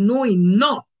must know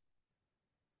enough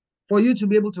for you to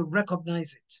be able to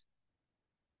recognize it.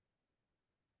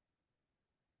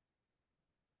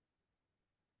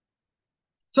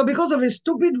 So because of a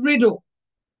stupid riddle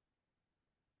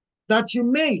that you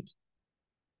made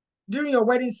during your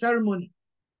wedding ceremony,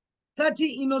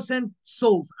 30 innocent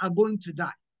souls are going to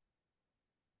die.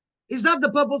 Is that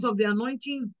the purpose of the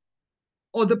anointing?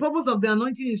 Or the purpose of the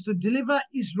anointing is to deliver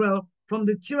Israel from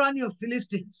the tyranny of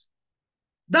Philistines?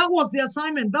 That was the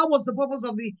assignment. That was the purpose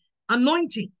of the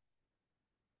anointing.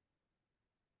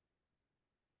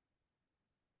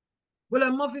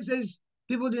 William Murphy says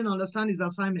people didn't understand his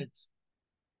assignment.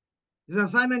 His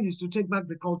assignment is to take back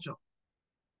the culture.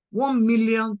 1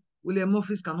 million William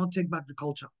Murphys cannot take back the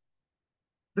culture.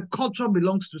 The culture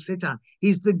belongs to Satan.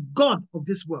 He's the God of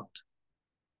this world.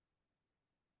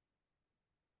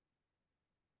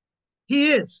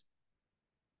 He is.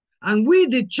 And we,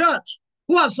 the church,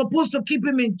 who are supposed to keep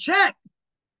him in check,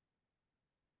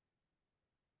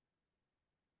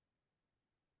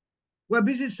 we're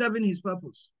busy serving his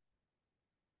purpose.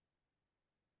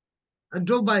 I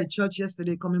drove by a church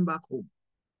yesterday coming back home.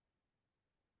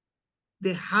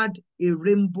 They had a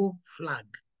rainbow flag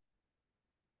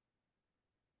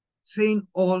saying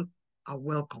all are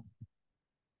welcome.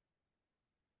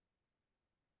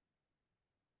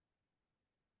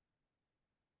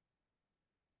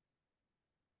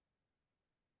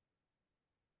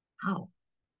 How?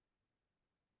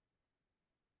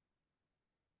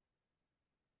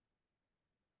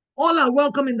 All are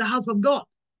welcome in the house of God.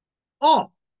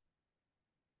 All.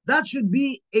 That should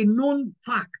be a known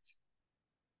fact.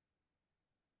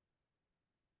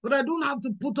 But I don't have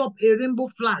to put up a rainbow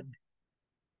flag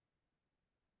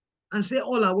and say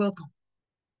all are welcome.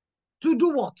 To do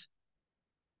what?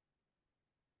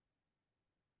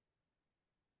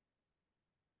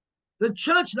 The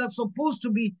church that's supposed to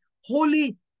be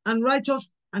holy and righteous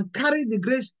and carry the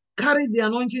grace, carry the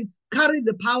anointing, carry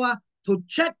the power to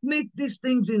checkmate these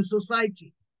things in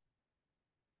society.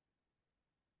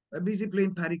 We're busy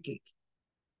playing patty cake.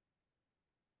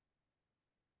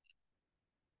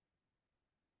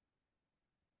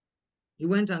 He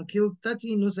went and killed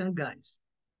 30 innocent guys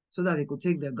so that he could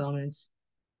take their garments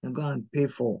and go and pay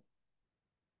for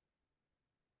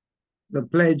the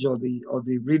pledge or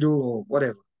the riddle or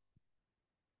whatever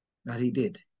that he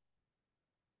did.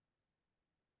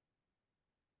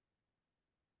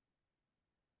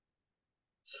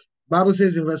 Bible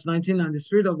says in verse 19, and the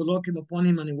Spirit of the Lord came upon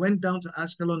him, and he went down to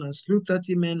Ashkelon and slew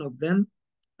 30 men of them,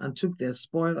 and took their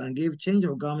spoil, and gave change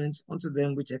of garments unto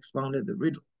them which expounded the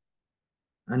riddle.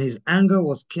 And his anger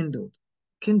was kindled.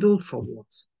 Kindled for what?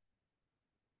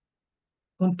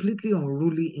 Completely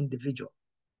unruly individual.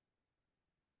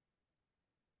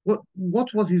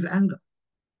 What was his anger?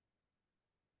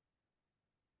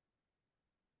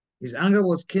 His anger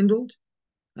was kindled,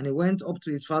 and he went up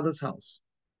to his father's house.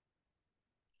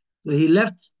 So he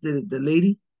left the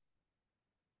lady,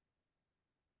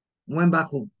 went back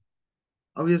home.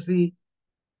 Obviously,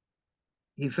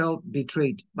 he felt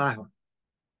betrayed by her.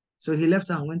 So he left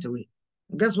her and went away.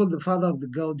 And guess what the father of the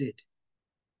girl did?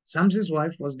 Samson's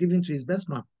wife was given to his best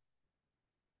man.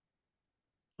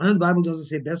 I know the Bible doesn't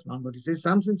say best man, but it says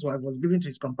Samson's wife was given to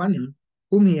his companion,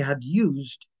 whom he had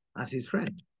used as his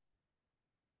friend.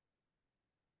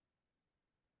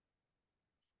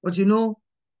 But you know,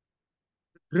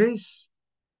 the grace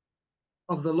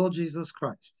of the Lord Jesus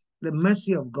Christ, the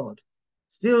mercy of God,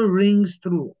 still rings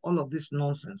through all of this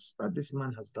nonsense that this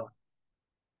man has done.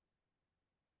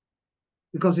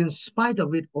 Because in spite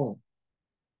of it all,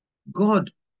 God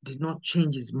did not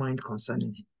change his mind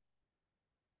concerning him.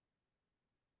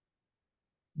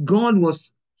 God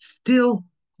was still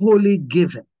wholly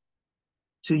given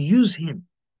to use him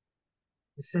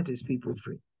to set his people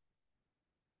free.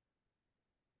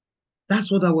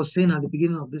 That's what I was saying at the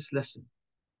beginning of this lesson.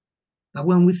 That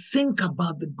when we think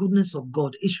about the goodness of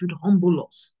God, it should humble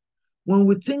us. When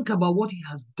we think about what he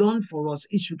has done for us,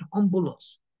 it should humble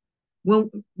us.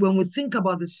 When we think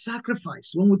about the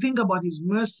sacrifice, when we think about his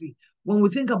mercy, when we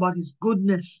think about his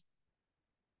goodness,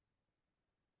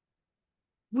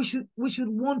 we should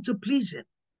want to please him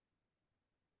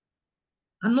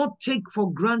and not take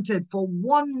for granted for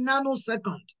 1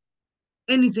 nanosecond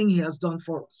anything he has done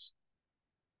for us.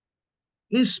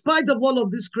 In spite of all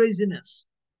of this craziness,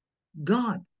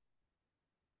 God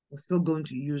was still going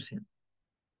to use him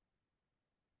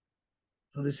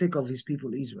for the sake of his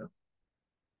people, Israel.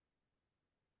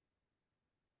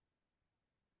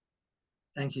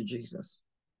 Thank you, Jesus.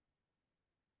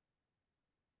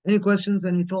 Any questions,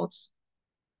 any thoughts?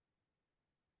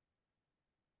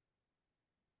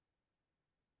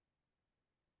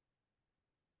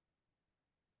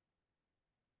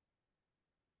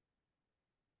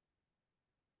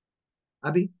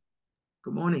 Abby,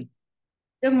 good morning.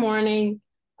 Good morning.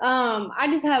 I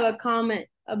just have a comment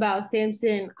about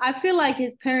Samson. I feel like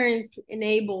his parents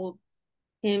enabled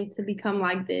him to become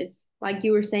like this, like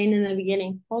you were saying in the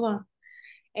beginning. Hold on.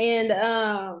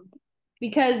 And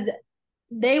because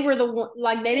they were the one,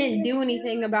 like they didn't do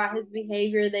anything about his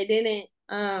behavior. They didn't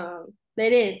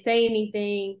say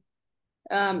anything.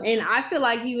 And I feel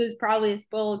like he was probably a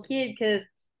spoiled kid because,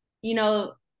 you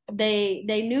know, they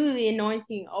knew the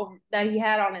anointing over that he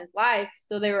had on his life.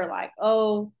 So they were like,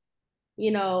 oh,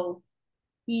 you know,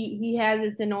 he has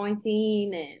this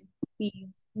anointing and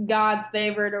he's God's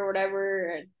favorite or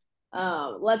whatever, and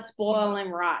let's spoil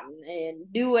him rotten and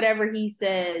do whatever he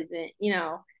says, and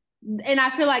and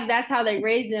I feel like that's how they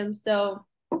raised him. So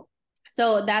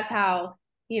that's how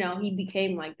he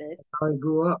became like this. How he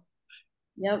grew up.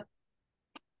 Yep.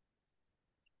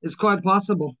 It's quite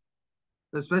possible,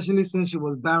 especially since she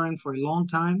was barren for a long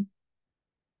time,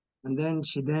 and then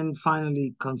she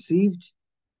finally conceived.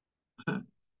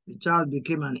 The child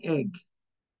became an egg.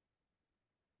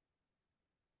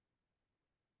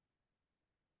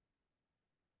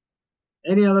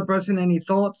 Any other person, any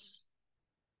thoughts?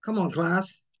 Come on,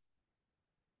 class.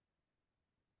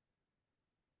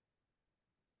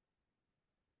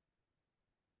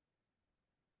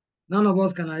 None of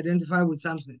us can identify with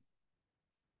Samson.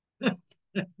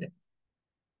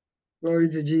 Glory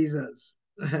to Jesus.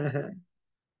 Amen.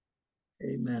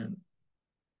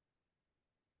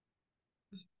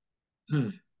 Hmm.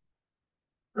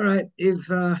 All right. If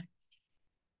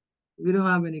we don't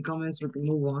have any comments, we can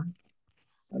move on.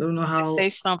 I don't know To how. say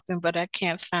something, but I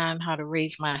can't find how to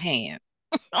raise my hand.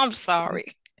 I'm sorry.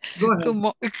 Go Good ahead.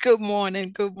 mo good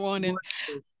morning. Good morning.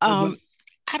 God bless. Um,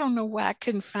 I don't know why I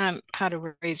couldn't find how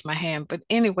to raise my hand, but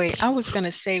anyway, I was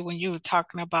gonna say when you were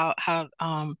talking about how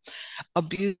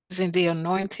abusing the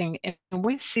anointing, and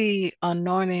we see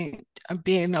anointing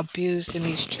being abused in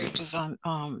these churches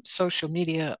on social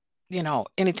media,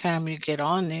 anytime you get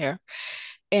on there,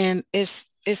 and it's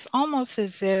almost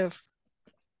as if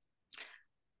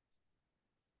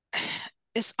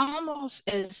it's almost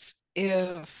as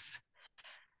if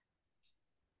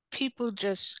people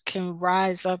just can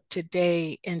rise up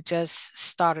today and just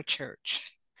start a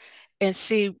church. And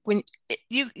see, when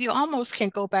you almost can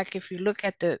go back if you look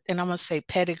at the, and I'm gonna say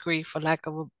pedigree for lack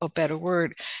of a better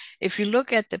word. If you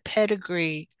look at the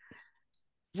pedigree,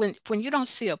 when you don't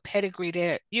see a pedigree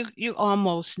there, you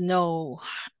almost know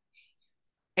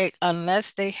it,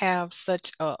 unless they have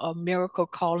such a miracle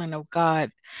calling of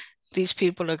God, these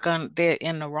people are gonna they're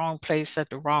in the wrong place at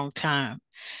the wrong time.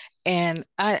 And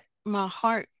my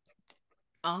heart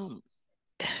um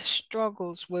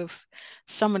struggles with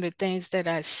some of the things that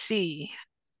I see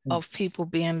of people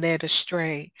being led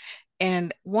astray.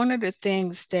 And one of the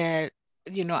things that,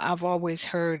 I've always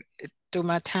heard through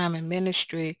my time in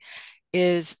ministry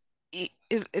is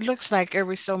it looks like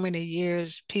every so many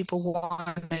years people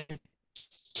want to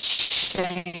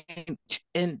change.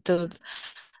 And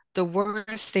the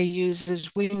words they use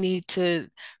is we need to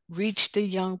reach the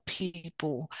young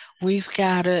people. We've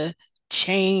got to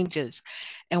change us.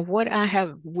 And what I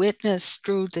have witnessed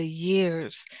through the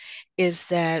years is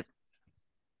that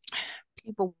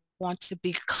people want to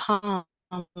become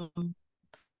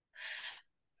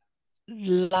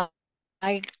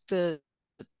like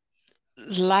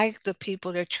the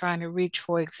people they're trying to reach.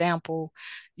 For example,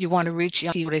 you want to reach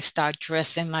young people, they start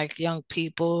dressing like young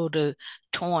people, the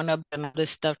torn up and all this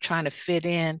stuff, trying to fit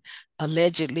in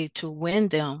allegedly to win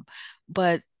them.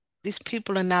 But these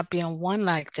people are not being won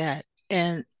like that.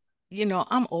 And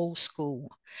I'm old school.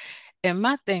 And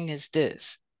my thing is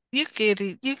this. You get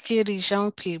these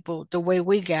young people the way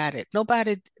we got it.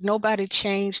 Nobody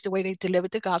changed the way they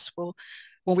delivered the gospel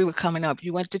when we were coming up.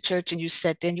 You went to church and you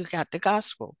sat there and you got the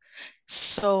gospel.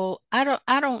 So I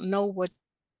don't know what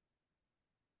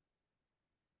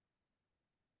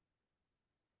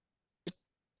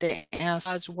the answer.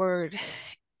 God's word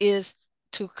is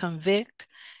to convict.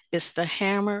 It's the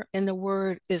hammer in the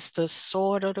word. It's the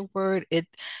sword of the word. It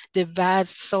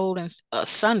divides soul and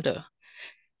asunder.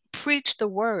 Preach the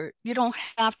word. You don't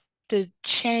have to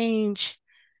change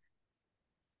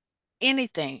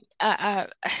anything.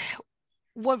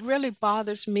 What really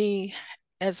bothers me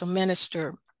as a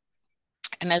minister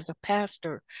and as a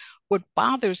pastor, what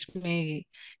bothers me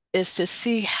is to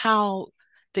see how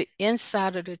the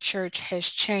inside of the church has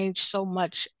changed so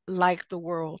much like the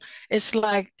world. It's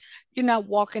like you're not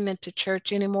walking into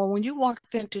church anymore. When you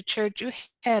walked into church, you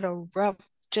had a rough,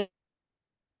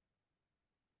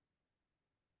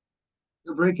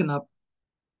 You're breaking up.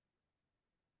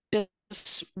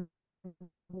 just You're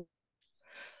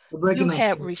you breaking up.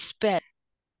 had respect.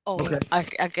 Oh, Okay.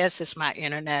 I guess it's my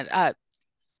internet.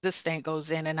 This thing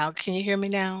goes in and out. Can you hear me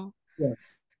now? Yes.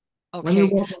 When you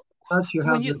Okay. walk into church, you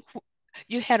When have you this.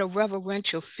 you had a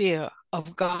reverential fear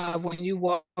of God when you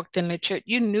walked in the church.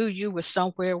 You knew you were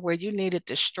somewhere where you needed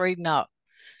to straighten up.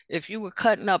 If you were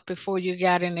cutting up before you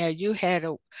got in there, you had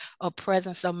a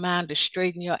presence of mind to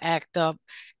straighten your act up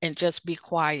and just be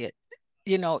quiet.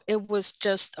 It was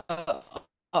just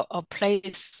a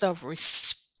place of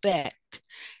respect.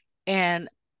 And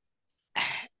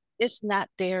it's not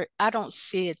there. I don't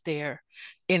see it there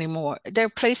anymore. There are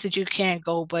places you can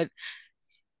go, but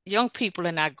young people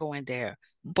are not going there.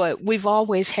 But we've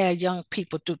always had young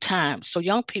people through time. So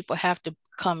young people have to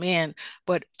come in.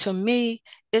 But to me,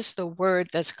 it's the word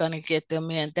that's going to get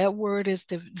them in. That word is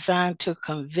designed to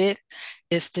convict,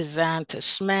 it's designed to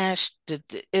smash,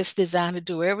 it's designed to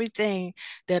do everything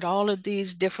that all of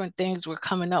these different things we're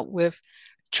coming up with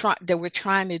that we're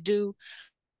trying to do.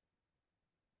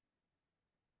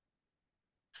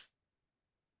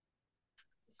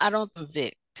 I don't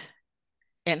convict.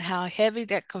 and how heavy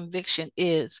that conviction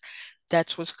is,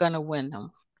 that's what's going to win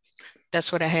them.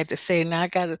 That's what I had to say. Now I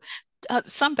got to,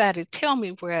 somebody tell me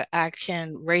where I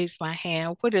can raise my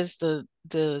hand. What is the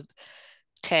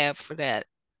tab for that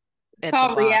It's at the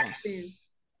called bottom? reactions.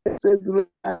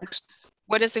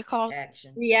 What is it called?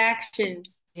 Action. Reactions.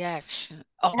 Reaction.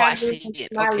 Oh, It I has see little it.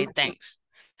 smiley Okay, face. thanks.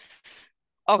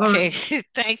 All Okay, right.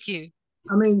 thank you.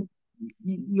 I mean, All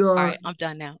you're right, I'm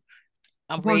done now.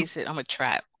 I'm point, raising. I'm gonna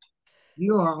try it.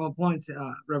 you are on point,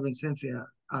 Reverend Cynthia.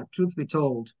 Truth be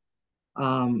told,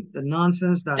 the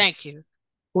nonsense that Thank you.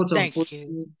 quote unquote Thank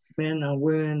you. men and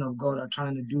women of God are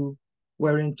trying to do,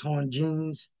 wearing torn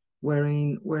jeans,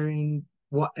 wearing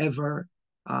whatever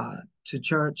to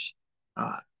church,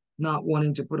 uh, not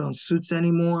wanting to put on suits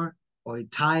anymore or a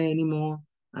tie anymore,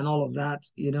 and all of that,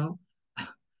 you know.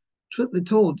 Truth be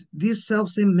told, these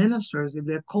self-same ministers, if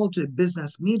they're called to a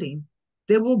business meeting,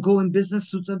 they will go in business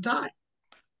suits and tie,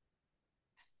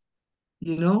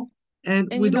 you know. And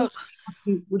And you know,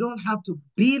 we don't have to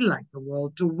be like the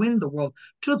world to win the world.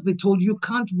 Truth be told, you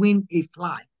can't win a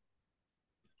fly.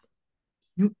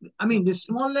 I mean, the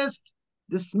smallest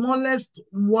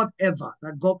whatever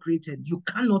that God created, you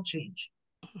cannot change.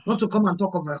 Not to come and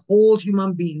talk of a whole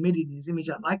human being made in his image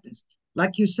and likeness.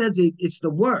 Like you said, it's the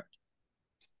word.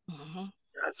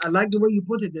 I like the way you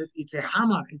put it. It's a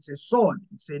hammer, it's a sword,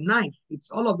 it's a knife,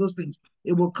 it's all of those things.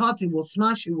 It will cut, it will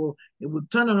smash, it will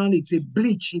turn around, it's a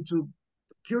bleach, it will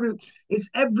purify, it's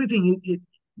everything.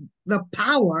 The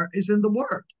power is in the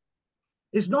word.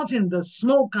 It's not in the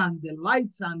smoke and the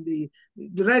lights and the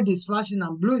red is flashing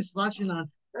and blue is flashing, and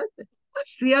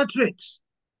that's theatrics.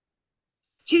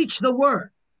 Teach the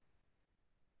word.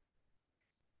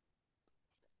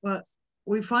 But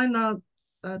we find out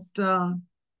that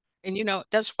and you know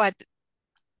that's why.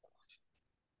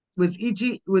 with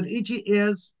itchy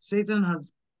ears, Satan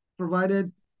has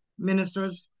provided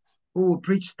ministers who will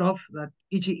preach stuff that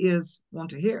itchy ears want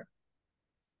to hear.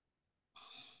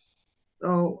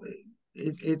 So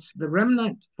it's the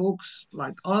remnant folks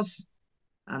like us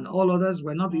and all others.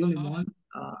 We're not the only one.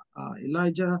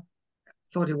 Elijah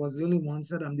thought he was the only one,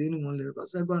 said, I'm the only one. God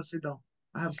said, go and sit down.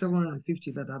 I have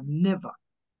 750 that have never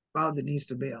bowed the knees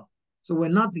to Baal. So we're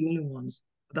not the only ones.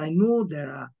 But I know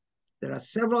there are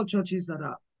several churches that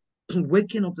are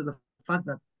waking up to the fact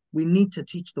that we need to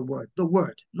teach the word,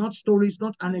 not stories,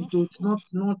 not anecdotes,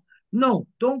 no,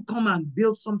 don't come and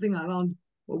build something around,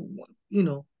 you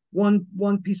know,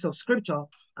 one piece of scripture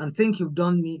and think you've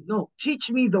done me. No,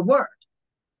 teach me the word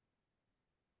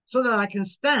so that I can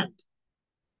stand.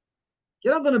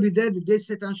 You're not going to be there the day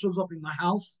Satan shows up in my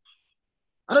house.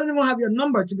 I don't even have your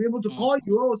number to be able to call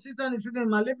you. Oh, Satan is sitting in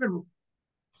my living room.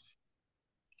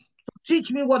 So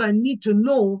teach me what I need to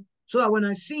know so that when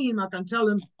I see him, I can tell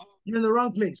him, you're in the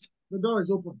wrong place. The door is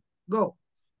open. Go.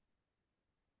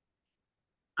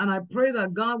 And I pray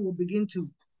that God will begin to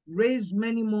raise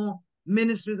many more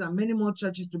ministries and many more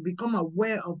churches to become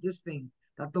aware of this thing,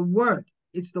 that the word,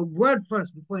 it's the word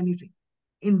first before anything.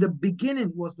 In the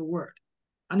beginning was the word.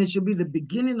 And it should be the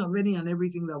beginning of any and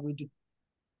everything that we do.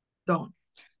 Done.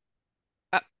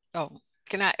 Oh,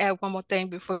 can I add one more thing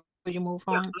before you move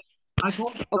on? I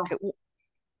call it Okay.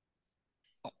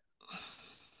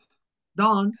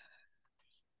 Dawn.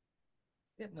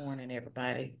 Good morning,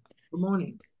 everybody. Good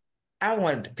morning. I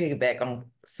wanted to piggyback on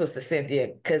Sister Cynthia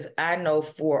because I know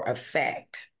for a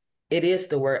fact it is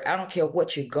the word. I don't care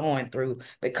what you're going through,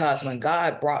 because when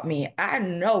God brought me, I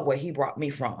know where he brought me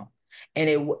from. And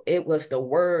it was the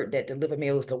word that delivered me.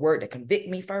 It was the word that convicted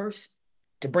me first,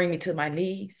 to bring me to my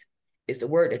knees. It's the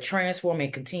word that transformed me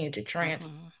and continue to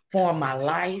transform my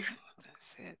life.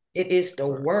 That's it. It is the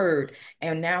word.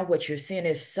 And now what you're seeing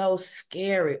is so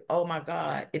scary. Oh my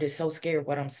God. It is so scary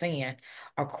what I'm seeing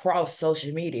across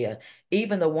social media.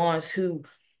 Even the ones who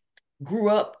grew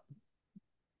up,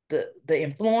 the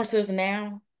influencers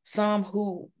now, some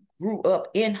who grew up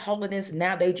in holiness,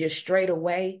 now they just strayed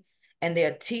away and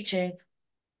they're teaching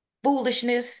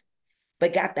foolishness,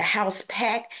 but got the house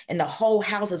packed and the whole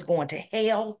house is going to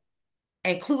hell,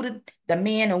 including the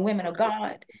men and women of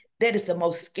God. That is the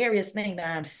most scariest thing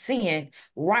that I'm seeing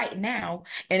right now.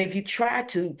 And if you try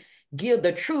to give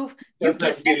the truth, you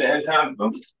get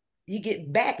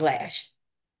backlash.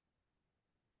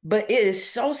 But it is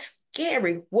so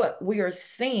scary what we are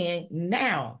seeing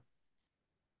now.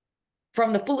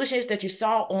 From the foolishness that you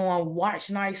saw on Watch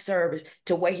Night Service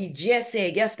to what he just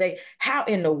said yesterday, how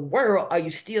in the world are you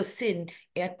still sitting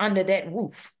under that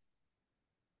roof?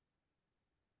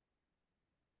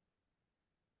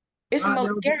 It's the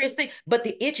most scariest thing. But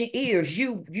the itchy ears,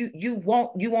 you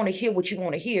want to hear what you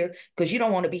want to hear because you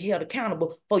don't want to be held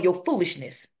accountable for your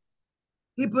foolishness.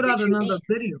 He put out another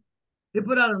video. He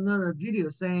put out another video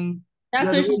saying That's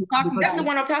you're the what way she's you are talking That's about. the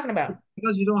one I'm talking about.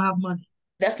 because you don't have money.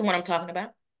 That's the one I'm talking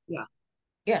about. Yeah.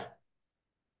 Yeah.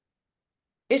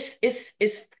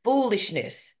 It's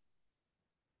foolishness.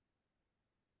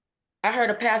 I heard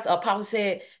a apostle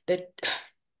said that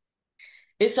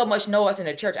it's so much noise in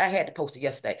the church. I had to post it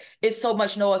yesterday. It's so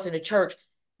much noise in the church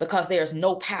because there's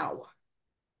no power.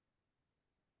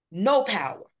 No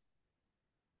power.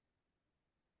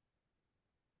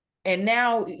 And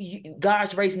now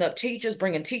God's raising up teachers,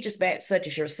 bringing teachers back, such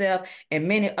as yourself and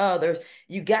many others.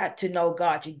 You got to know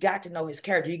God. You got to know his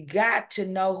character. You got to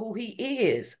know who he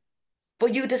is for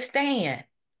you to stand.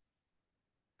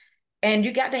 And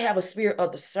you got to have a spirit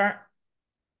of discernment.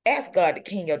 Ask God, the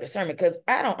king of discernment, because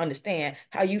I don't understand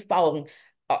how you follow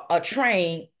a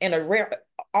train in a rail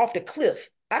off the cliff.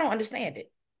 I don't understand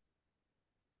it.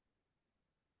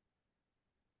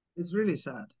 It's really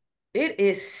sad. It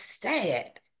is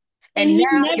sad. And And he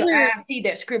now your never, eyes see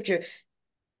that scripture,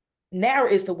 narrow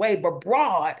is the way, but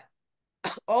broad.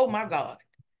 Oh my God.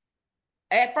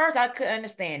 At first, I couldn't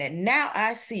understand it. Now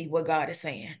I see what God is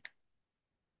saying.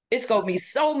 It's going to be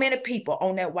so many people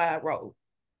on that wide road.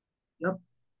 Yep.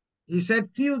 He said,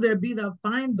 few there be that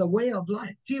find the way of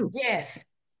life. Few. Yes.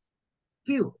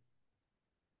 Few.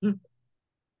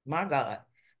 My God.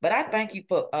 But I thank you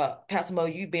for Pastor Mo,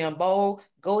 you being bold.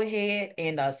 Go ahead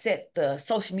and set the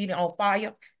social media on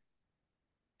fire.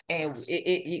 And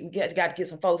you got to get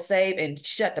some folks saved and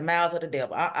shut the mouths of the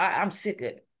devil. I'm sick of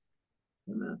it.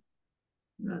 Amen.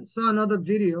 Amen. Saw another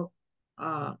video.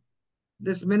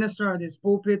 This minister at his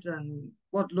pulpit and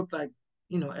what looked like,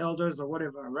 elders or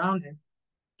whatever around him,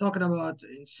 talking about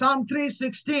in Psalm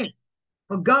 3:16,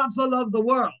 for God so loved the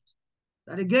world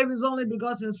that he gave his only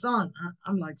begotten son.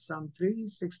 I'm like, Psalm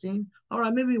 3:16. All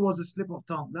right, maybe it was a slip of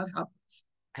tongue. That happens.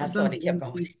 I saw Sometimes they you kept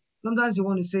want to going. say, sometimes you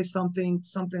want to say something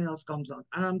else comes out.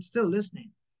 And I'm still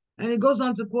listening. And he goes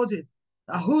on to quote it,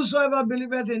 that whosoever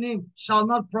believeth in him shall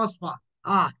not prosper.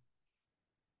 That's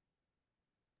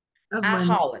I my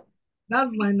hollered.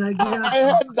 Nigerian. I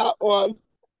had that one.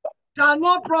 Shall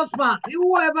not prosper.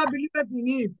 Whoever believeth in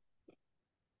him.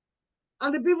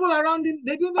 And the people around him,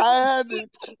 they didn't I had it.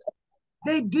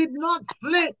 They did not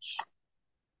flinch.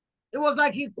 It was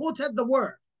like he quoted the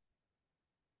word.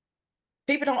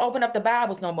 People don't open up the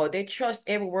Bibles no more. They trust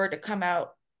every word to come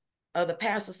out of the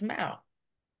pastor's mouth.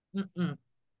 Mm-mm.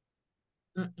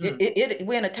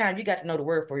 We're in a time you got to know the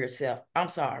word for yourself. I'm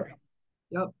sorry.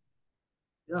 Yep.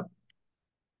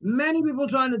 Many people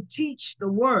trying to teach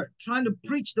the word, trying to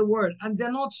preach the word, and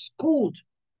they're not schooled.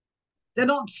 They're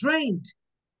not trained.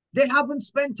 They haven't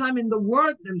spent time in the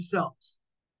word themselves.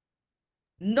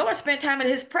 Nor spend time in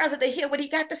his presence to hear what he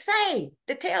got to say,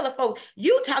 to tell the folks,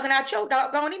 you talking out your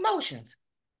doggone emotions.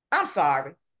 I'm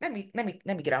sorry. Let me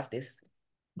get off this.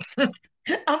 You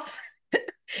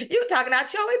talking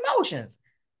out your emotions.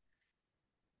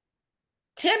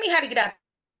 Tell me how to get out.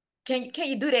 Can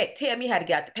you do that? Tell me how to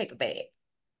get out the paper bag.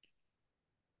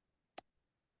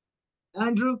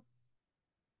 Andrew,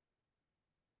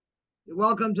 you're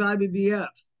welcome to IBBF.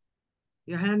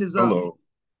 Your hand is up. Hello.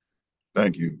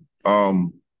 Thank you.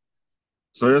 So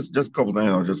there's just a couple things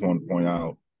I just want to point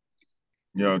out.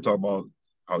 Talk about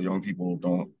how young people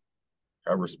don't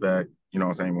have respect, what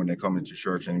I'm saying, when they come into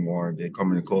church anymore. They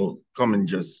come and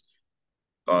just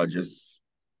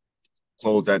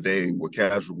clothes that they would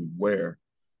casually wear.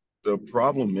 The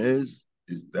problem is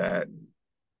that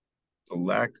the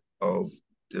lack of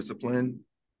discipline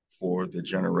for the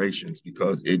generations,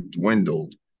 because it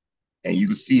dwindled. And you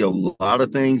can see a lot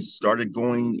of things started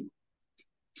going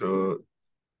to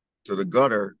the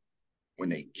gutter when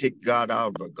they kicked God out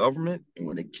of the government and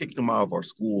when they kicked him out of our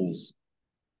schools,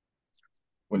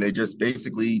 when they just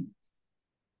basically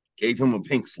gave him a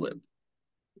pink slip.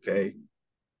 Okay.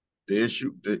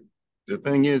 The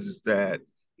thing is that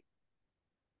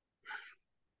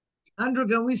Andrew,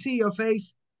 can we see your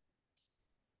face?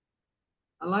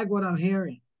 I like what I'm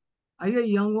hearing. Are you a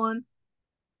young one?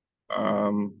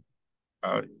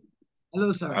 I,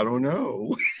 Hello, sir. I don't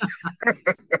know.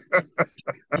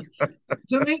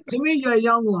 To me, you're a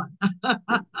young one.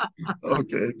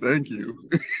 Okay, thank you.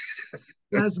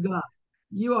 Bless God.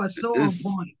 You are so on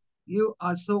point. You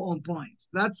are so on point.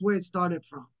 That's where it started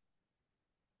from.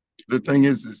 The thing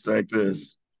is, it's like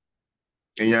this,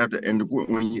 and you have to. And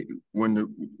when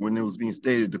it was being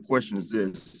stated, the question is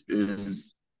this: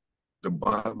 is the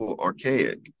Bible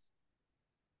archaic?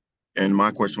 And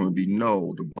my question would be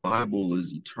no. The Bible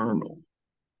is eternal,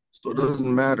 so it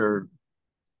doesn't matter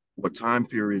what time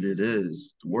period it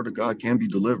is. The Word of God can be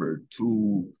delivered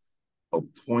to a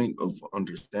point of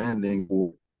understanding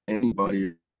for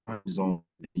anybody in his own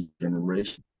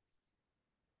generation.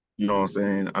 You know what I'm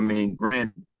saying? I mean,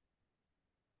 granted,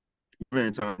 we're in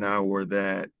a time now where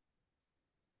that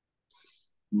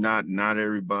not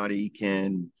everybody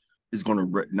can is going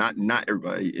to not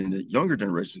everybody in the younger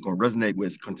generation is going to resonate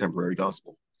with contemporary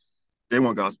gospel. They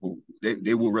want gospel.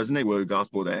 They will resonate with a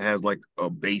gospel that has like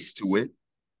a base to it,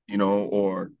 you know,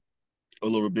 or a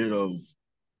little bit of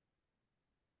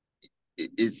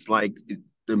it's like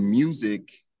the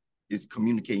music is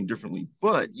communicating differently,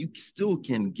 but you still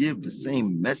can give the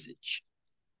same message.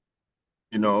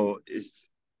 You know, it's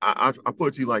I put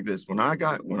it to you like this: when I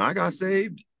got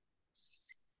saved,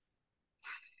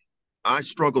 I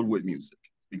struggled with music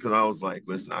because I was like,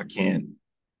 listen, I can't.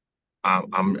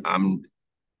 I'm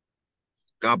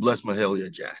God bless Mahalia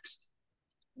Jackson,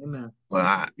 Amen. but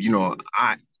I'm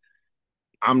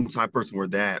the type of person where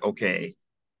that okay,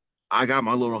 I got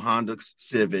my little Honda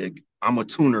Civic. I'm a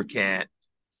tuner cat,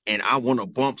 and I want to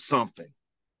bump something.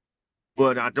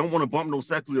 But I don't want to bump no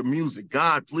secular music.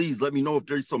 God, please let me know if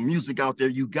there's some music out there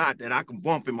you got that I can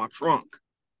bump in my trunk.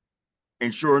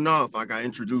 And sure enough, I got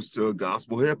introduced to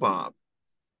gospel hip hop.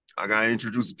 I got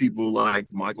introduced to people like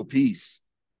Michael Peace.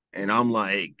 And I'm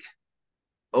like,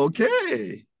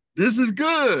 okay, this is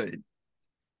good.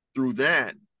 Through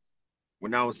that,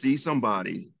 when I would see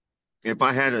somebody, if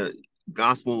I had a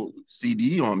gospel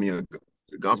CD on me, a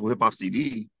gospel hip hop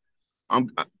CD, I'm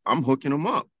I'm hooking them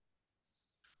up.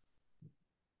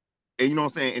 And you know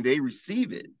what I'm saying? And they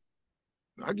receive it.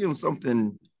 I give them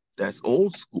something that's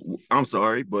old school. I'm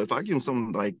sorry, but if I give them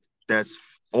something like that's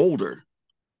older,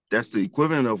 that's the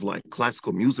equivalent of like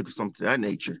classical music or something to that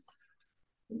nature,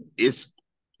 it's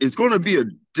it's going to be a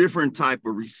different type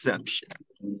of reception.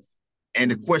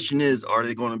 And the question is, are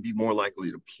they going to be more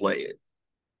likely to play it?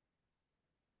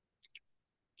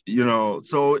 You know,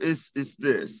 so it's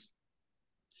this.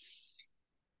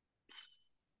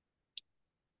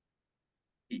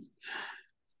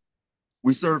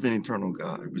 We serve an eternal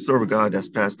God. We serve a God that's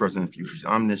past, present, and future. He's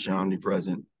omniscient,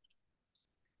 omnipresent.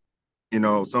 You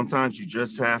know, sometimes you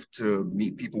just have to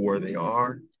meet people where they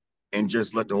are and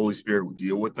just let the Holy Spirit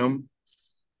deal with them.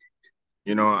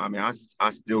 You know, I mean, I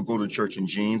still go to church in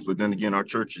jeans, but then again, our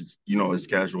church is, you know, is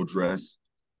casual dress.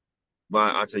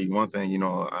 But I'll tell you one thing, you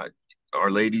know,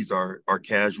 our ladies are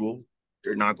casual.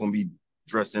 They're not going to be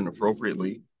dressed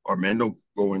inappropriately. Our men don't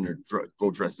go in there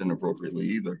go dressed inappropriately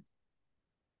either.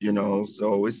 You know,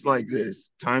 so it's like this.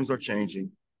 Times are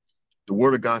changing. The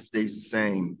word of God stays the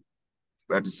same.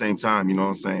 But at the same time, you know what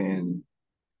I'm saying?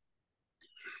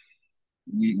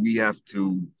 We have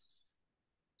to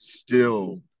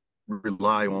still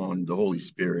rely on the Holy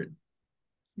Spirit.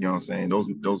 You know what I'm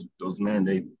saying? Those men,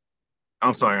 they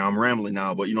I'm sorry, I'm rambling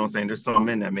now, but you know what I'm saying? There's some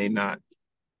men that may not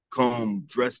come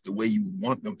dressed the way you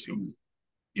want them to.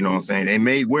 You know what I'm saying? They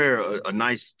may wear a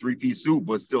nice three-piece suit,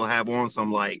 but still have on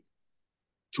some like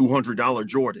 $200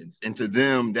 Jordans. And to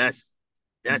them, that's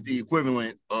the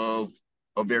equivalent of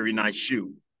a very nice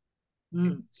shoe.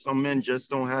 Mm. Some men just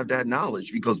don't have that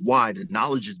knowledge because why? The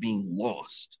knowledge is being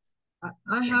lost. I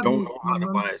They have don't no know how to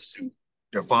problem. buy a suit.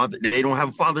 Their father, they don't have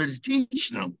a father to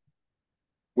teach them.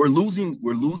 We're losing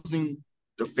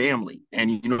the family.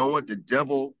 And you know what? The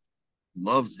devil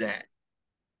loves that.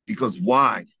 Because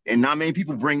why? And not many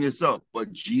people bring this up,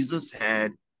 but Jesus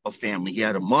had a family. He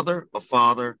had a mother, a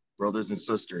father, brothers and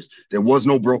sisters. There was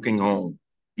no broken home.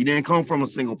 He didn't come from a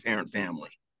single parent family.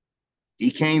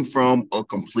 He came from a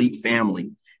complete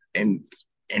family. And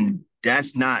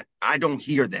that's not, I don't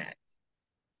hear that,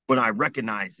 but I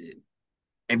recognize it.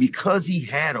 And because he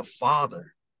had a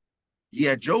father, he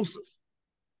had Joseph.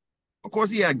 Of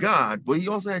course, he had God, but he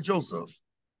also had Joseph,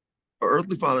 an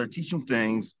earthly father, to teach him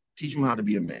things, teach him how to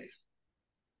be a man.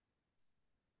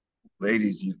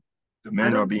 Ladies, the I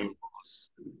men are don't being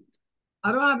lost.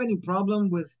 I don't have any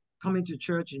problem with coming to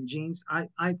church in jeans.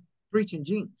 I preach in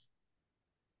jeans.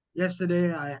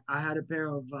 Yesterday I had a pair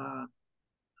of uh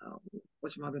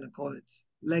what am I gonna call it?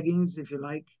 Leggings, if you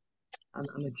like,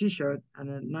 and a t-shirt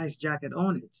and a nice jacket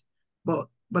on it.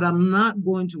 But I'm not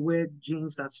going to wear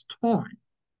jeans that's torn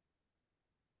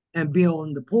and be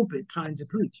on the pulpit trying to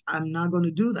preach. I'm not going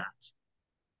to do that.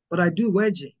 But I do wear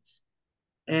jeans.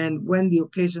 And when the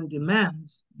occasion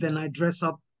demands, then I dress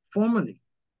up formally.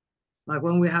 Like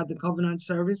when we had the covenant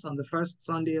service on the first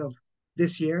Sunday of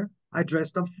this year, I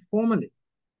dressed up formally.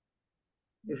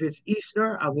 If it's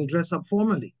Easter, I will dress up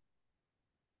formally.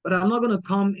 But I'm not going to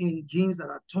come in jeans that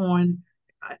are torn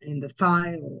in the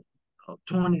thigh or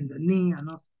torn in the knee, and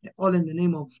all in the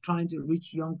name of trying to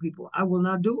reach young people. I will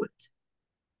not do it.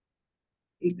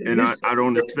 And This I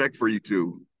don't same, expect for you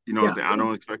to. You know what I'm yeah, saying? I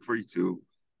don't expect for you to.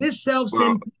 this self Well,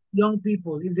 same young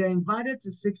people, if they're invited to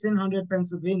 1600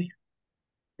 Pennsylvania,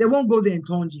 they won't go there in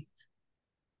torn jeans.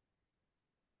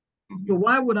 So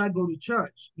why would I go to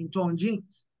church in torn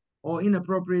jeans or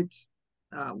inappropriate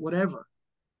whatever?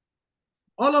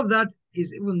 All of that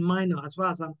is even minor as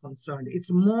far as I'm concerned. It's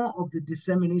more of the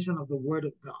dissemination of the word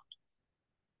of God.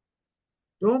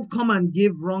 Don't come and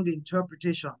give wrong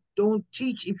interpretation. Don't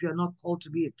teach if you're not called to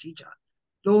be a teacher.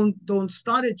 Don't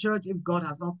start a church if God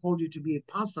has not called you to be a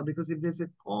pastor, because if there's a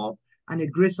call and a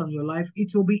grace on your life,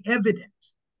 it will be evident.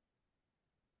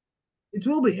 It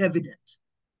will be evident.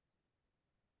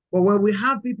 But when we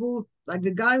have people like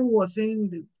the guy who was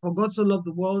saying, for God so loved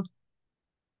the world,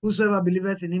 whosoever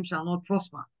believeth in him shall not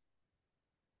prosper.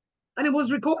 And it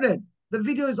was recorded. The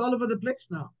video is all over the place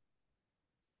now.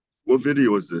 What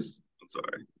video is this? I'm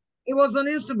sorry. It was on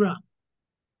Instagram.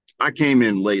 I came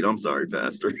in late. I'm sorry,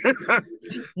 Pastor.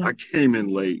 I came in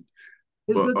late.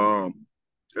 It's But good.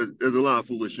 there's a lot of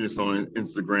foolishness on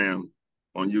Instagram,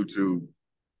 on YouTube.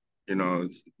 You know,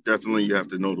 it's definitely you have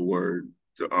to know the word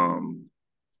to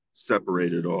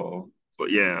separate it all.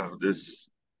 But yeah, it's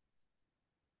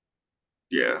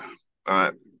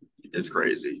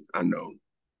crazy. I know.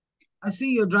 I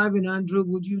see you're driving, Andrew.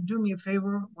 Would you do me a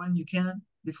favor when you can,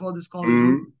 before this call is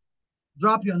Mhm. over?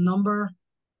 Drop your number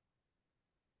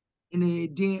in a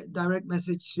direct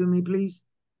message to me, please,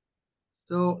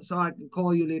 so I can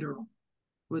call you later on.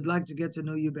 We'd like to get to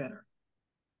know you better.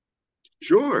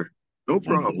 Sure, no Thank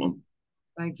you. problem.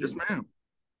 Thank you. Yes, ma'am.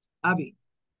 Abby.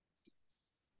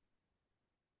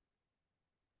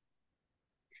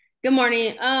 Good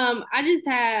morning. I just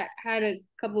had a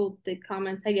couple of the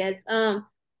comments, I guess.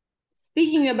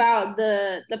 Speaking about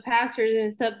the pastors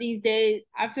and stuff these days,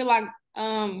 I feel like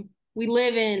we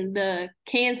live in the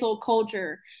cancel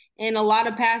culture, and a lot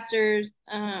of pastors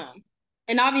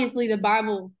and obviously the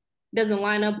Bible doesn't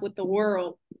line up with the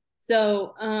world.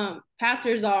 So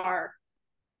pastors are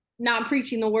not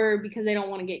preaching the word because they don't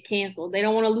want to get canceled. They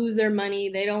don't want to lose their money.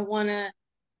 They don't want to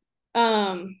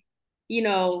you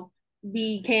know,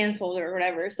 be canceled or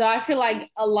whatever. So I feel like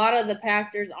a lot of the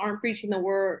pastors aren't preaching the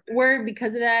word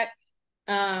because of that.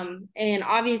 And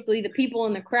obviously the people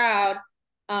in the crowd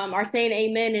are saying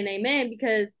amen and amen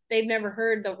because they've never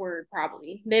heard the word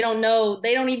probably. They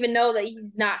don't even know that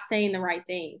he's not saying the right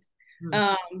things.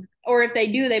 Or if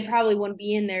they do, they probably wouldn't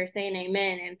be in there saying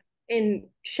amen and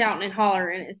shouting and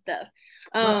hollering and stuff.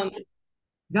 Well,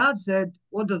 God said,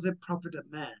 what does it profit a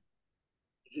man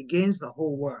if he gains the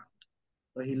whole world,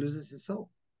 but he loses his soul?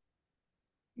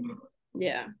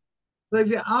 Yeah. So if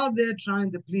you're out there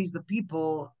trying to please the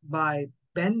people by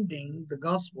bending the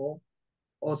gospel,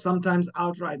 or sometimes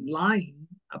outright lying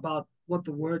about what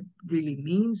the word really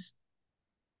means,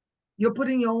 you're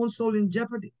putting your own soul in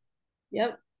jeopardy.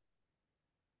 Yep.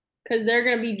 Because they're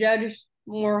going to be judged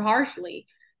more harshly.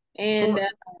 And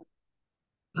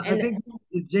I think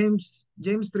it's James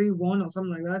 3:1 or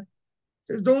something like that. It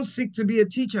says, don't seek to be a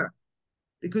teacher,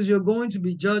 because you're going to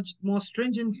be judged more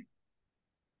stringently.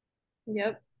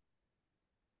 Yep.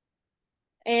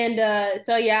 And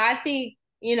so yeah, I think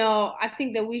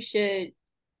that we should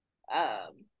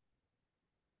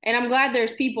and I'm glad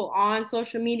there's people on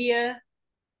social media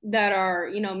that are,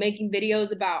 making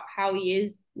videos about how he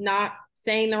is not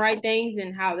saying the right things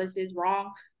and how this is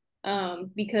wrong.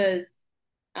 Because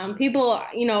people,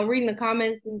 reading the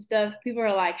comments and stuff, people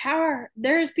are like,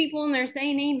 there's people in there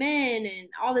saying amen and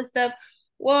all this stuff.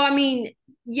 Well, I mean,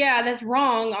 yeah, that's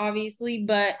wrong, obviously,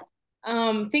 but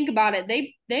think about it.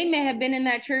 They may have been in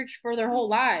that church for their whole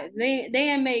lives. They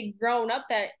may grown up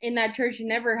in that church and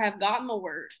never have gotten the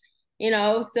word,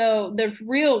 so the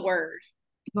real word.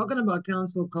 Talking about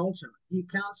cancel culture, he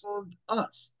canceled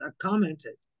us that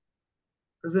commented,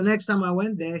 because the next time I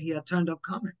went there, he had turned up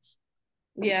comments.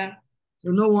 Yeah. So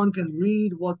no one can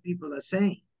read what people are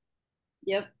saying.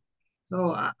 Yep.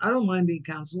 So I don't mind being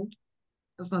canceled.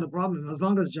 That's not a problem. As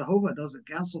long as Jehovah doesn't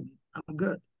cancel me, I'm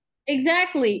good.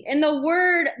 Exactly. And the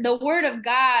word of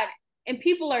God, and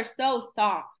people are so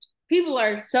soft. People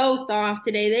are so soft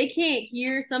today. They can't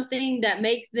hear something that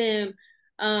makes them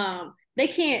they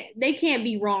can't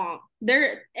be wrong.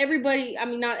 Everybody, I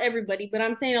mean not everybody, but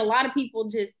I'm saying a lot of people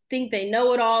just think they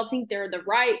know it all, think they're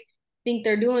think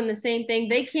they're doing the same thing.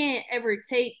 They can't ever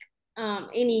take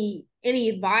any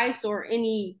advice or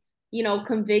any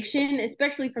conviction,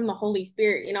 especially from the Holy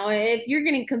Spirit. If you're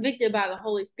getting convicted by the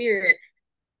Holy Spirit,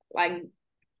 like,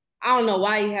 I don't know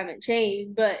why you haven't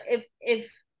changed, but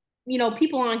if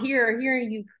people on here are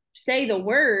hearing you say the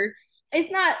word, it's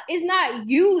not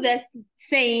you that's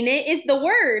saying it, it's the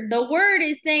word. The word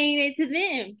is saying it to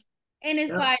them. And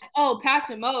it's like, oh,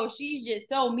 Pastor Mo, she's just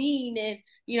so mean, and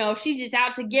she's just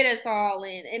out to get us all,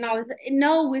 and all this.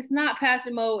 No, it's not,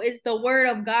 Pastor Mo. It's the word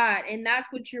of God, and that's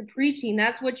what you're preaching.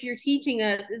 That's what you're teaching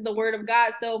us, is the word of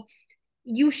God. So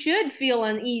you should feel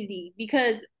uneasy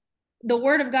because the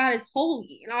word of God is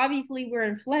holy, and obviously we're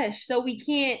in flesh, so we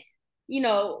can't,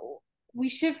 we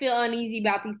should feel uneasy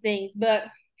about these things. But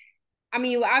I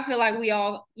mean, I feel like we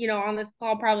all, on this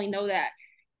call probably know that.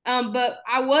 But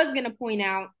I was gonna point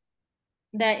out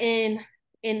that in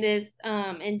this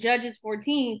in Judges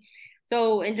 14,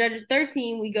 so in Judges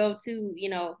 13 we go to,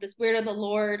 the Spirit of the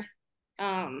Lord,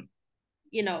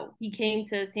 he came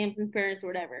to Samson's parents or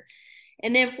whatever.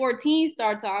 And then 14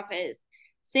 starts off as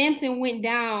Samson went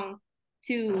down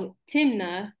to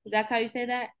Timnah. That's how you say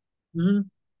that? Mm-hmm.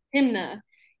 Timnah,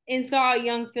 and saw a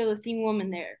young Philistine woman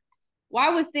there.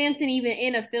 Why was Samson even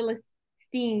in a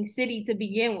Philistine city to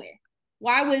begin with?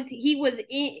 Why was he was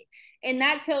in? And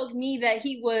that tells me that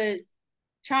he was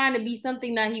trying to be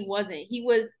something that he wasn't. He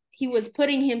was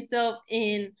putting himself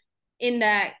in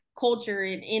that culture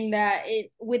and in that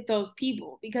it with those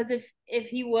people, because if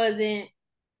he wasn't,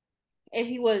 if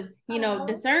he was,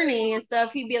 discerning and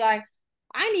stuff, he'd be like,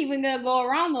 I ain't even gonna go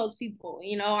around those people.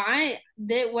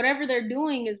 Whatever they're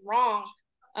doing is wrong.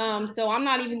 So I'm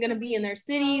not even gonna be in their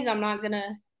cities. I'm not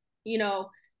gonna,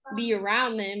 be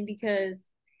around them because,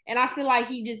 and I feel like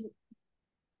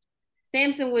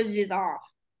Samson was just off.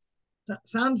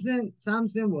 Samson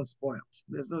was spoiled.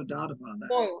 There's no doubt about that.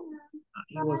 Spoiled.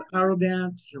 He was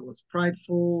arrogant. He was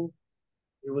prideful.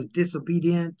 He was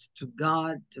disobedient to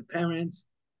God, to parents.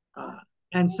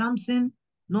 And Samson,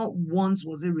 not once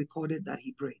was it recorded that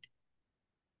he prayed.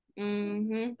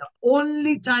 Mm-hmm. The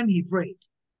only time he prayed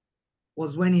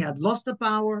was when he had lost the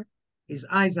power, his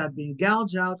eyes had been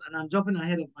gouged out, and I'm jumping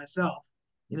ahead of myself,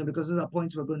 because those are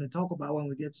points we're going to talk about when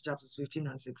we get to chapters 15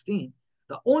 and 16.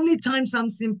 The only time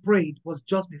Samson prayed was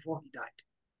just before he died.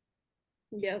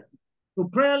 Yep. So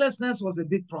prayerlessness was a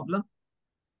big problem.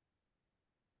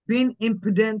 Being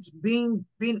impudent, being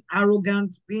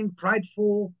arrogant, being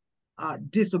prideful,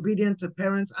 disobedient to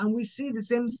parents. And we see the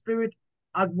same spirit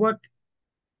at work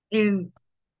in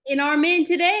our men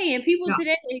today and people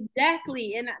today.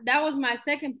 Exactly. And that was my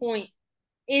second point,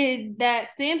 is that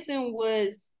Samson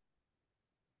was,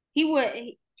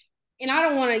 and I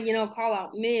don't want to, call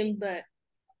out men, but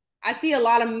I see a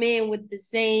lot of men with the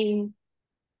same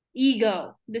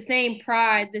ego, the same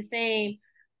pride, the same,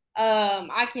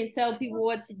 I can tell people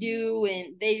what to do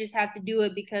and they just have to do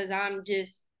it because I'm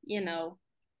just,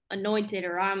 anointed,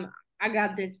 or I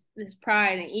got this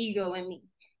pride and ego in me.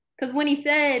 Because when he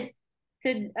said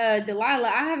to Delilah,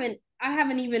 I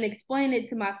haven't even explained it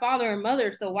to my father and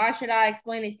mother, so why should I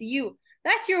explain it to you?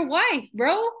 That's your wife,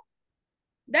 bro.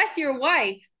 That's your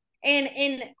wife.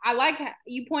 And I like how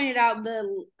you pointed out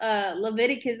the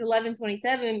Leviticus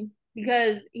 11:27,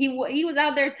 because he was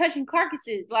out there touching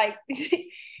carcasses, like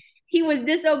he was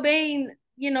disobeying,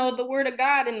 the word of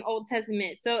God in the Old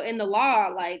Testament. So in the law,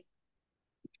 like,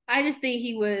 I just think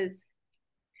he was,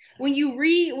 when you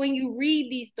read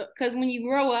these, because when you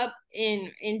grow up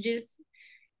and just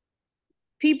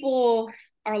people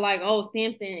are like, oh,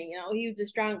 Samson, he was a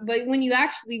strong, but when you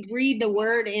actually read the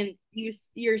word and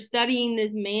you're studying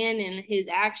this man and his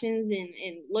actions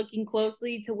and looking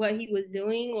closely to what he was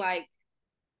doing, like,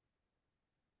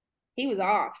 he was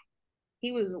off.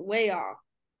 He was way off.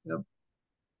 Yep.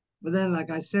 But then, like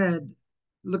I said,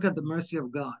 look at the mercy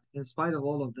of God. In spite of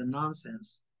all of the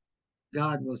nonsense,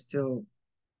 God was still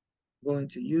going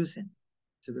to use him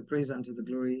to the praise and to the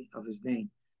glory of his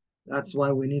name. That's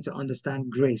why we need to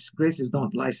understand grace. Grace is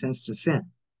not license to sin.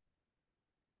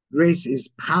 Grace is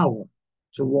power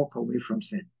to walk away from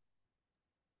sin.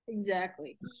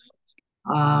 Exactly.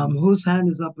 Whose hand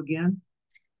is up again?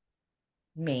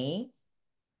 Me.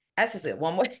 That's just it.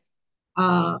 One more.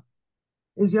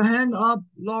 Is your hand up,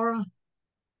 Laura?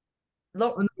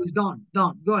 Look, oh, no, it's Dawn.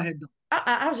 Dawn, go ahead, Dawn.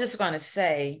 I was just going to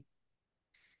say,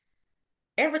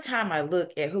 every time I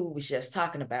look at who we was just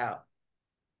talking about,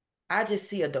 I just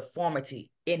see a deformity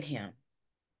in him.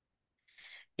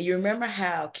 You remember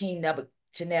how King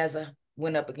Nebuchadnezzar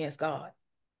went up against God?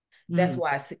 That's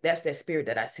why that's that spirit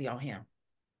that I see on him.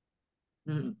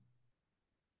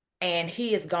 And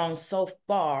he has gone so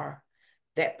far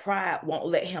that pride won't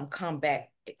let him come back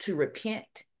to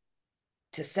repent,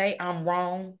 to say I'm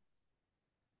wrong,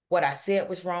 what I said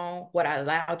was wrong, what I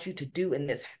allowed you to do in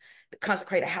this the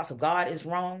consecrated house of God is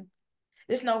wrong.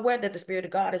 There's nowhere that the Spirit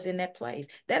of God is in that place.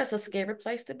 That is a scary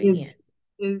place to be in.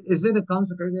 Is it a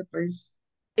consecrated place?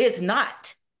 It's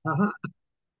not.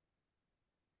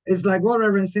 It's like what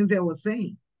Reverend Cynthia was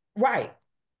saying. Right.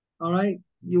 All right.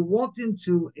 You walked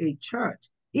into a church,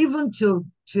 even till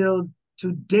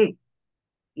today.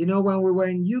 When we were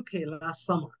in UK last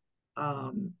summer,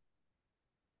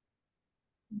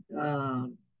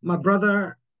 my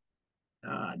brother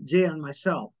Jay and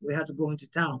myself, we had to go into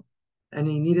town and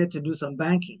he needed to do some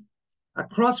banking.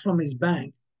 Across from his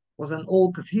bank was an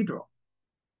old cathedral.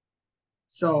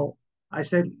 So I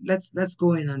said, let's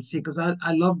go in and see, because I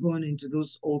love going into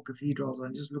those old cathedrals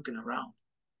and just looking around.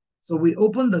 So we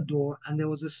opened the door, and there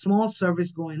was a small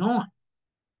service going on.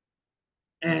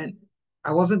 And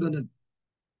I wasn't going to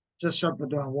just shut the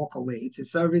door and walk away. It's a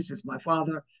service, it's my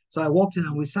father. So I walked in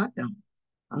and we sat down.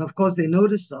 And of course, they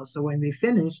noticed us. So when they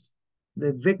finished,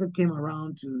 the vicar came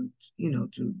around to,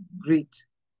 to greet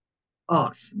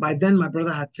us. By then, my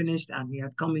brother had finished and he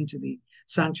had come into the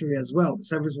sanctuary as well. The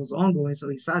service was ongoing, so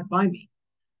he sat by me.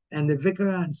 And the vicar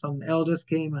and some elders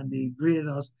came and they greeted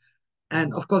us.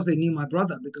 And of course, they knew my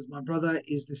brother because my brother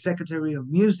is the secretary of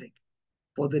music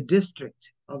for the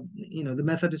district of, the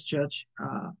Methodist Church,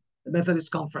 the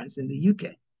Methodist Conference in the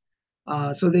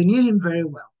UK. So they knew him very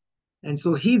well. And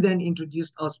so he then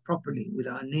introduced us properly with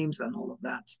our names and all of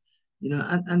that.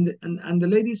 And the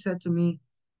lady said to me,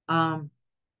 are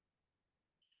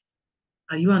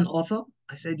you an author?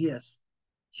 I said, yes.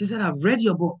 She said, I've read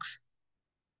your books.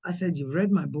 I said, you've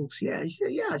read my books? Yeah. She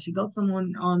said, yeah, she got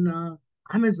someone on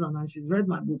Amazon and she's read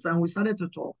my books. And we started to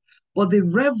talk. But the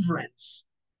reverence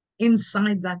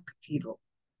inside that cathedral,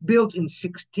 built in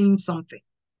 16 something,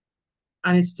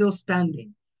 and it's still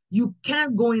standing. You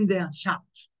can't go in there and shout.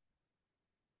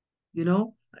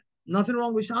 Nothing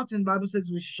wrong with shouting. The Bible says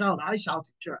we should shout. I shout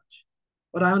at church.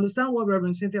 But I understand what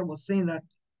Reverend Cynthia was saying, that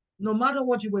no matter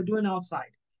what you were doing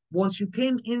outside, once you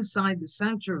came inside the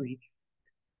sanctuary,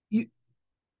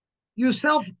 you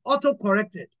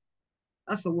self-auto-corrected.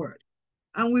 That's the word.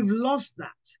 And we've lost that.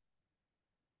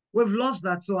 We've lost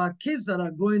that. So our kids that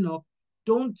are growing up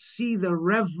don't see the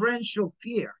reverential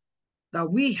fear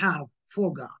that we have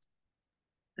for God.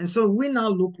 And so we now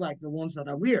look like the ones that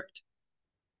are weird.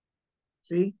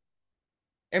 See?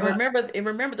 And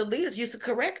remember the leaders used to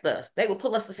correct us. They would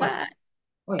pull us aside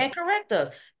and correct us.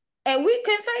 And we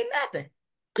couldn't say nothing.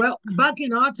 Well, back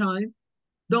in our time,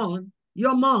 Dawn,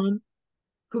 your mom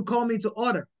could call me to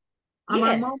order. And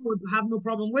my mom would have no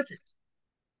problem with it.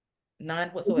 None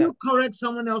whatsoever. If you correct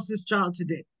someone else's child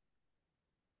today,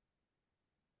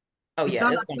 it's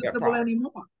not acceptable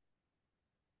anymore.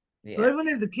 Yeah. So even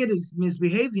if the kid is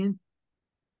misbehaving,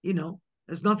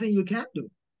 there's nothing you can do.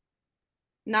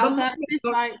 Now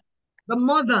the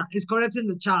mother is correcting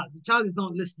the child. The child is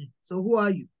not listening. So who are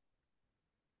you?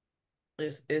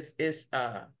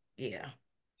 Yeah.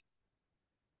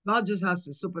 God just has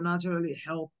to supernaturally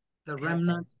help the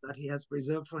remnants that he has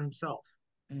preserved for himself.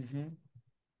 Mm-hmm.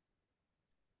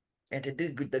 And to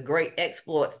do the great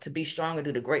exploits, to be strong and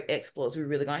do the great exploits, we're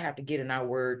really going to have to get in our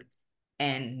word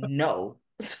and know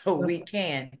so we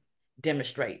can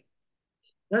demonstrate.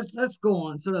 Let's go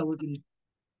on so that we can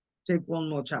take one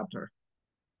more chapter.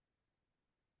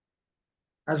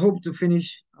 I hope to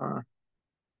finish.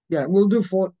 We'll do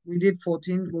we did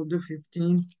 14, we'll do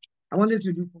 15. I wanted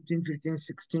to do 14, 15,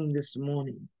 16 this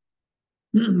morning,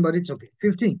 but it's okay.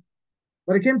 15.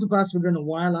 But it came to pass within a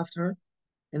while after,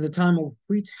 in the time of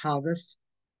wheat harvest,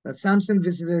 that Samson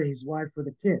visited his wife with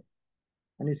a kid.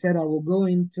 And he said, I will go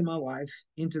into my wife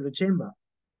into the chamber.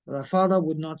 But her father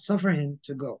would not suffer him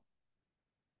to go.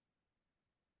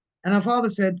 And her father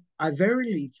said, I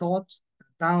verily thought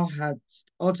that thou hadst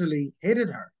utterly hated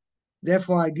her.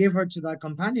 Therefore I gave her to thy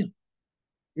companion.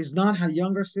 Is not her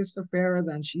younger sister fairer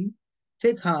than she?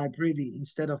 Take her, I pray thee,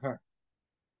 instead of her.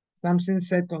 Samson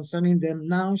said concerning them,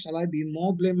 now shall I be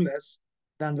more blameless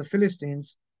than the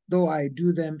Philistines, though I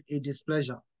do them a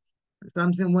displeasure. And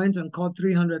Samson went and caught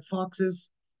 300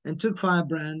 foxes, and took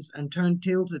firebrands, and turned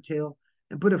tail to tail,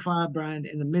 and put a firebrand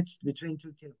in the midst between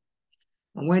two tails.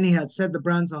 And when he had set the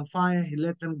brands on fire, he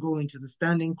let them go into the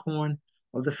standing corn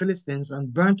of the Philistines,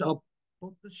 and burnt up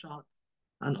both the shock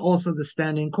and also the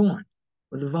standing corn,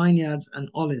 with the vineyards and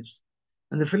olives.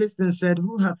 And the Philistines said,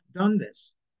 who hath done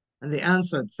this? And they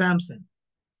answered, Samson,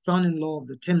 son-in-law of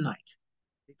the Timnite,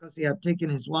 because he had taken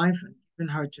his wife and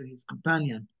given her to his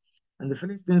companion. And the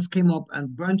Philistines came up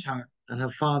and burnt her and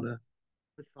her father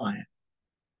with fire.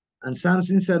 And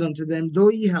Samson said unto them, though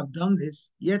ye have done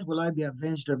this, yet will I be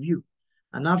avenged of you.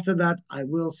 And after that I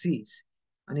will cease.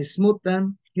 And he smote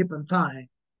them hip and thigh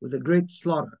with a great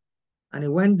slaughter. And he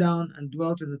went down and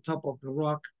dwelt in the top of the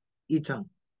rock Etam.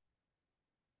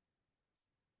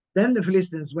 Then the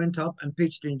Philistines went up and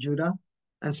pitched in Judah,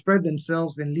 and spread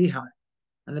themselves in Lehi.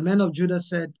 And the men of Judah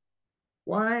said,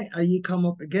 why are ye come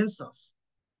up against us?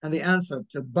 And they answered,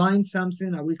 to bind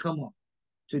Samson are we come up,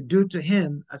 to do to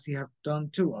him as he hath done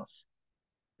to us.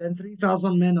 Then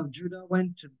 3,000 men of Judah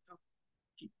went to the top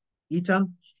of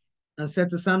Etam, and said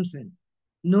to Samson,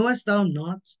 knowest thou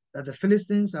not that the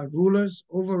Philistines are rulers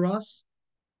over us?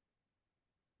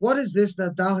 What is this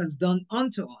that thou hast done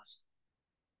unto us?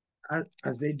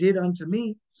 As they did unto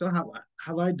me, so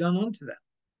have I done unto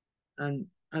them.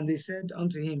 And they said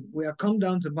unto him, We are come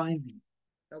down to bind thee,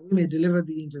 that we may deliver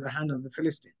thee into the hand of the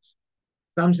Philistines.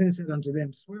 Samson said unto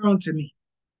them, Swear unto me,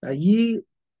 that ye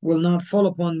will not fall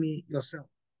upon me yourself.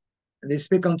 And they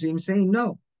spake unto him, saying,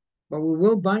 No, but we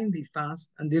will bind thee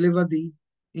fast and deliver thee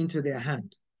into their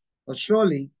hand. But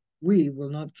surely we will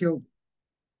not kill thee.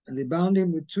 And they bound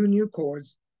him with 2 new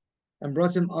cords and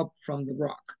brought him up from the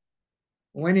rock.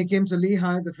 And when he came to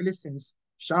Lehi, the Philistines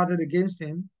shouted against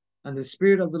him, and the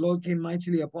Spirit of the Lord came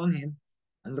mightily upon him,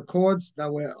 and the cords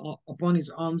that were upon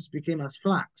his arms became as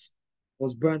flax,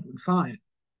 was burnt with fire,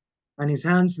 and his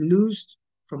hands loosed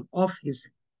from off his,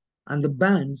 and the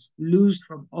bands loosed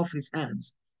from off his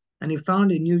hands. And he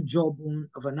found a new jawbone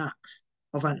of an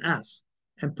ass,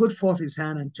 and put forth his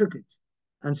hand and took it,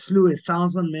 and slew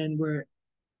 1,000 men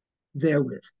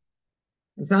therewith.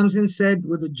 And Samson said,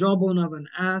 With the jawbone of an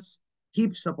ass,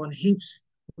 heaps upon heaps,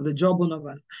 with the jawbone of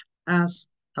an ass,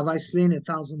 have I slain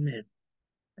 1,000 men.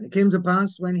 And it came to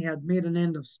pass, when he had made an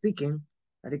end of speaking,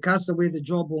 that he cast away the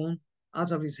jawbone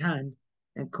out of his hand,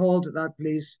 and called that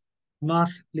place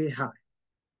Math-lehi.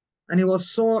 And he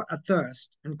was sore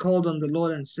athirst, and called on the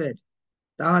Lord, and said,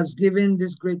 Thou hast given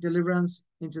this great deliverance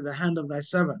into the hand of thy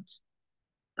servant.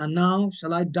 And now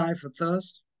shall I die for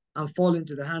thirst, and fall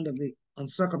into the hand of the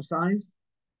uncircumcised?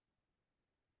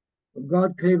 But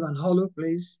God clave an hollow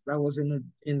place that was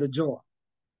in the jaw.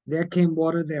 There came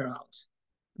water thereout.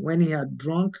 When he had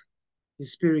drunk,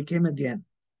 his spirit came again,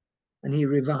 and he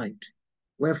revived.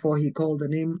 Wherefore he called the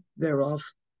name thereof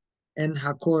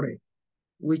En-hakkore,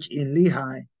 which is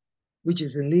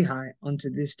in Lehi unto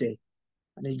this day.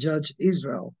 And he judged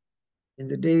Israel in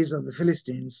the days of the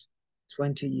Philistines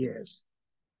 20 years.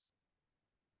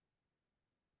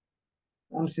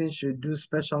 Samson should do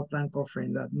special thank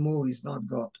offering that Mo is not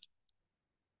God.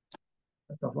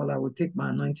 First of all, I will take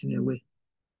my anointing away,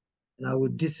 and I will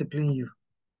discipline you.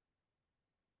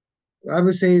 The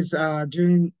Bible says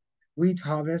during wheat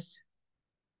harvest,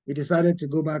 he decided to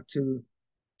go back to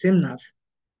Timnath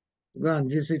to go and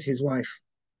visit his wife.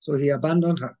 So he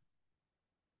abandoned her.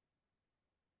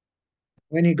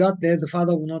 When he got there, the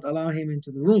father would not allow him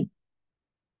into the room.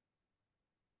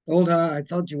 Told her, I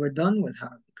thought you were done with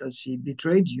her because she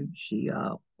betrayed you. She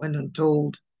went and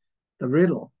told the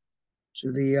riddle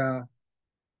to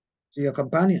to your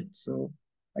companion. So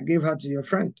I gave her to your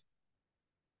friend.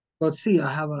 But see,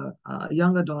 I have a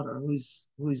younger daughter who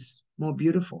is more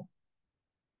beautiful.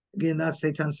 Again, that's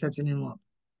Satan setting him up.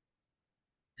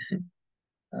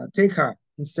 Take her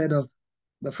instead of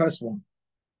the first one.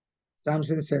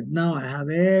 Samson said, now I have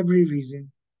every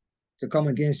reason to come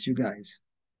against you guys,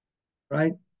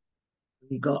 right?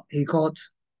 He caught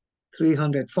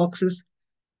 300 foxes.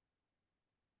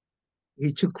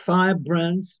 He took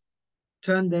firebrands,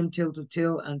 turned them tail to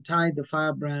tail, and tied the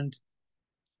firebrand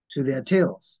to their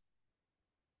tails.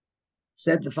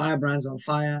 Set the firebrands on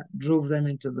fire, drove them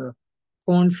into the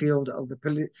cornfield of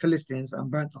the Philistines,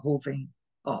 and burnt the whole thing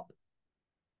up.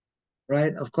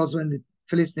 Right? Of course, when the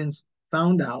Philistines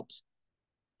found out,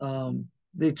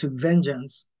 they took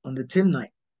vengeance on the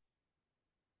Timnite,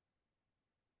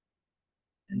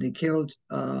 and they killed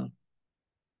the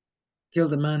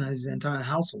man and his entire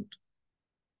household.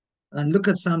 And look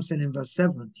at Samson in verse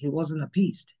 7. He wasn't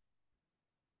appeased.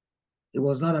 He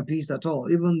was not appeased at all,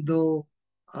 even though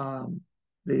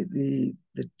the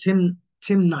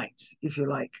Timnites, if you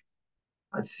like,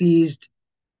 had seized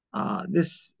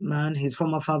this man, his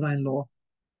former father-in-law,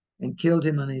 and killed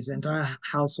him and his entire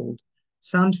household.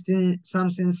 Samson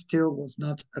still was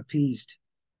not appeased.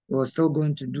 He was still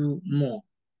going to do more.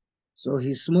 So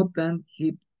he smote them,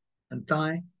 hip and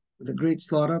thigh, with a great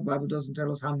slaughter. The Bible doesn't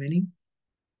tell us how many.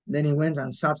 Then he went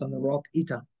and sat on the rock,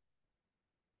 Etam.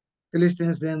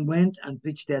 Philistines then went and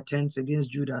pitched their tents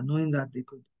against Judah, knowing that they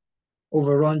could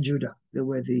overrun Judah. They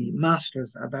were the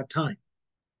masters at that time.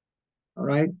 All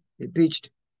right? They pitched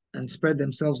and spread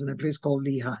themselves in a place called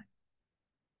Lehi.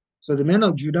 So the men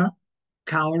of Judah,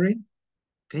 cowering,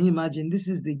 can you imagine? This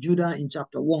is the Judah in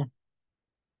chapter 1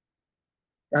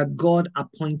 that God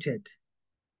appointed.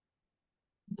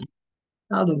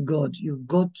 Out of God, you've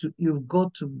got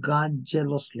to guard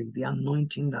jealously the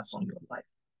anointing that's on your life.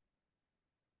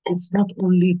 It's not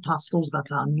only pastors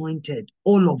that are anointed,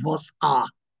 all of us are.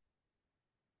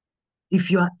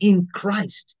 If you are in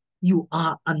Christ, you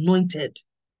are anointed.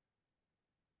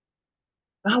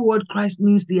 That word Christ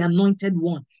means the anointed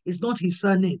one. It's not his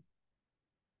surname.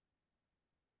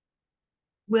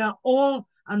 We are all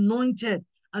anointed,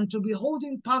 and to be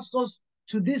holding pastors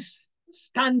to this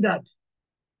standard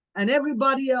and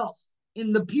everybody else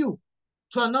in the pew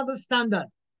to another standard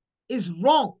is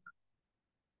wrong.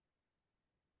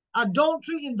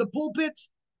 Adultery in the pulpit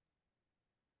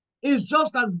is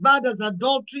just as bad as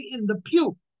adultery in the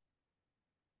pew.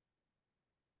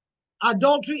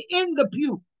 Adultery in the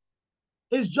pew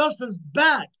is just as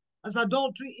bad as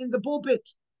adultery in the pulpit.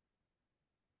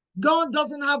 God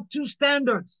doesn't have two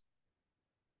standards,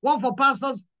 one for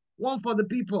pastors, one for the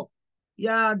people.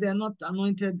 Yeah, they're not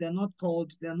anointed, they're not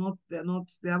called, they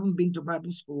haven't been to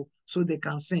Bible school, so they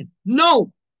can sin.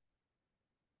 No!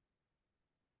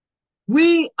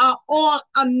 We are all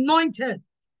anointed,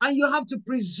 and you have to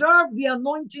preserve the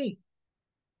anointing,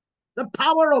 the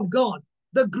power of God,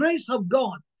 the grace of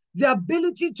God, the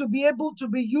ability to be able to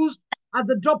be used at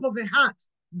the drop of a hat.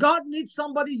 God needs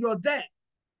somebody, you're there.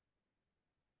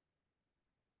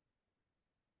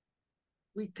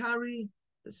 We carry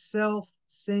the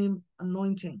same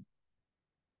anointing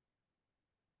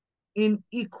in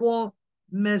equal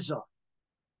measure.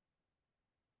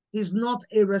 He's not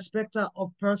a respecter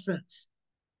of persons.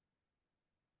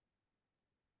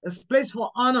 There's place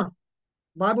for honor.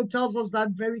 The Bible tells us that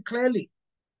very clearly.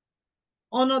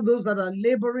 Honor those that are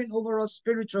laboring over us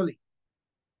spiritually.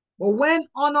 But when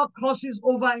honor crosses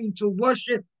over into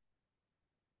worship,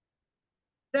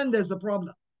 then there's a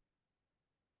problem.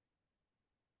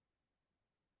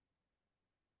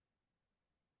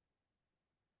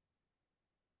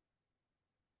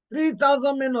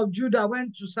 "3,000 men of Judah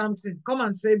went to Samson, come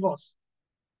and save us."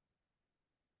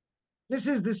 This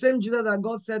is the same Judah that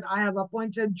God said, I have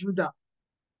appointed Judah.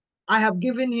 I have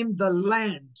given him the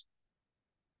land.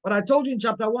 But I told you in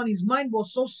chapter 1, his mind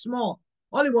was so small.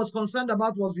 All he was concerned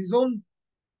about was his own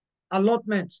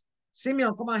allotment.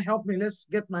 Simeon, come and help me. Let's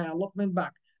get my allotment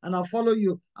back. And I'll follow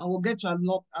you, and we'll get your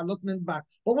allotment back.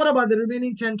 But what about the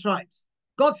remaining 10 tribes?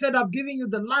 God said, I've given you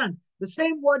the land. The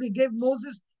same word he gave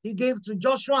Moses, he gave to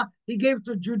Joshua, he gave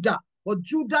to Judah. But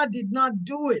Judah did not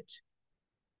do it.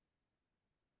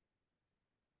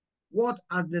 What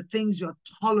are the things you're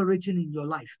tolerating in your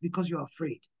life because you're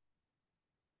afraid?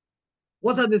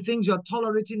 What are the things you're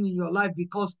tolerating in your life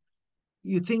because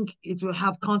you think it will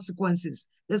have consequences?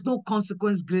 There's no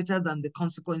consequence greater than the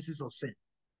consequences of sin.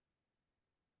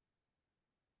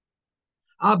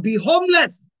 I'll be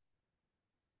homeless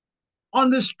on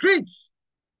the streets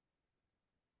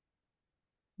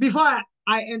before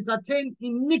I entertain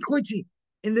iniquity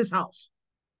in this house.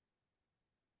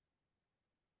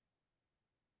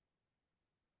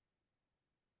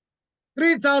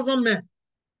 $3,000 men,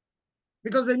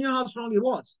 because they knew how strong he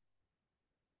was.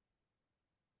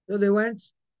 So they went,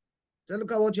 said,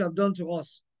 look at what you have done to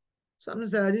us. Somebody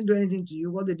said, I didn't do anything to you.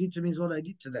 What they did to me is what I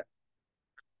did to them.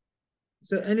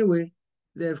 So anyway,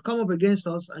 they've come up against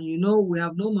us, and you know we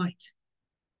have no might.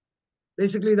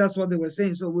 Basically, that's what they were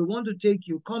saying. So we want to take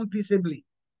you, come peaceably.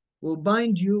 We'll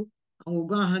bind you, and we'll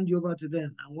go and hand you over to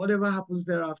them. And whatever happens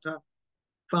thereafter,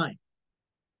 fine.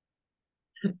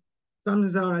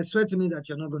 Samson said, all right, swear to me that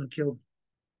you're not going to kill me.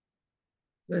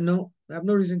 They said, no, I have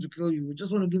no reason to kill you. We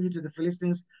just want to give you to the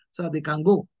Philistines so that they can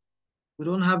go. We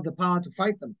don't have the power to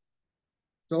fight them.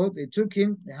 So they took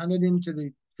him, they handed him to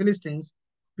the Philistines,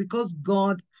 because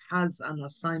God has an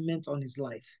assignment on his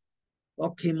life.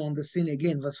 God came on the scene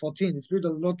again. Verse 14, the Spirit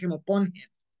of the Lord came upon him.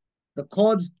 The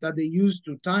cords that they used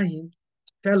to tie him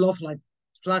fell off like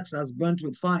flax as burnt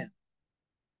with fire.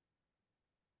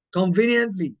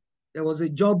 Conveniently, there was a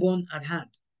jawbone at hand.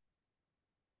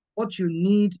 What you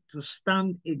need to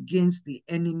stand against the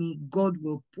enemy, God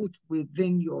will put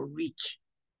within your reach.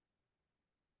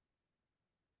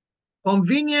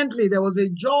 Conveniently, there was a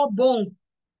jawbone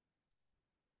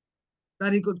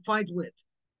that he could fight with.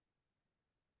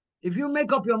 If you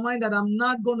make up your mind that I'm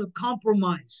not going to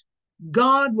compromise,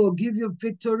 God will give you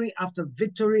victory after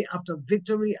victory after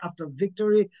victory after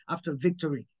victory after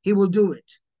victory. He will do it.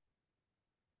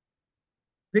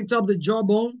 Picked up the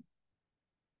jawbone,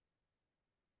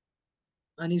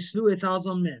 and he slew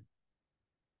 1,000 men.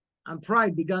 And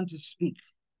pride began to speak.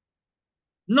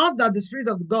 Not that the Spirit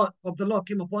of God of the Lord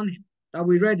came upon him, that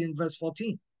we read in verse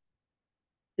 14.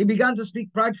 He began to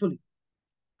speak pridefully.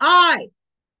 I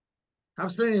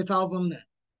have slain 1,000 men.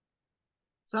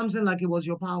 Something like it was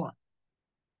your power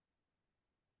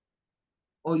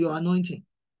or your anointing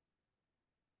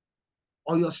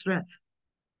or your strength.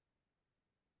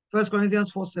 1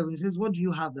 Corinthians 4:7 says, what do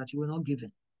you have that you were not given?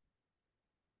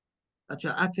 That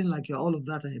you're acting like you're all of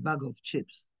that and a bag of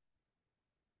chips.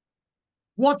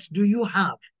 What do you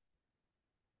have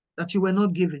that you were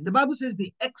not given? The Bible says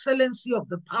the excellency of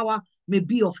the power may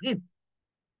be of him,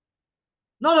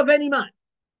 not of any man.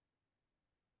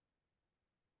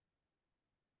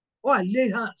 Oh, I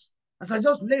laid hands. As I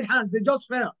just laid hands, they just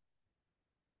fell.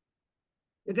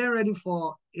 They're getting ready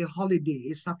for a holiday,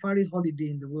 a safari holiday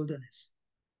in the wilderness.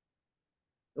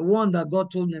 The one that God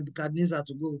told Nebuchadnezzar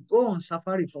to go on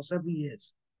safari for 7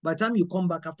 years. By the time you come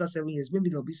back after 7 years, maybe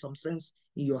there'll be some sense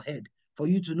in your head for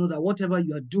you to know that whatever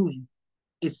you are doing,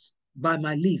 it's by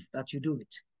my leave that you do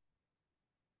it.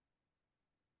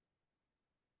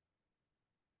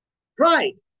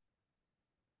 Pride.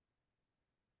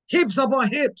 Hips upon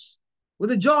hips. With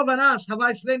the jaw of an ass have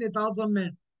I slain 1,000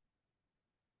 men.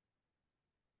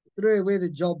 Throw away the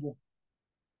jawbone.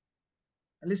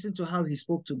 And listen to how he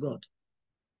spoke to God.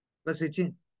 Verse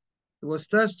 18. He was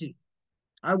thirsty.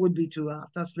 I would be too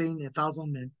after slaying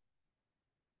 1,000 men.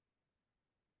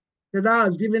 That thou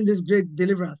hast given this great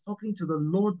deliverance, talking to the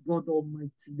Lord God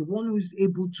Almighty, the one who is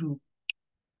able to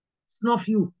snuff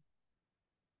you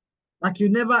like you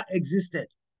never existed.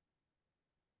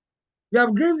 You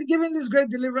have given this great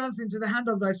deliverance into the hand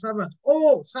of thy servant.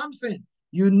 Oh, Samson,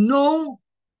 you know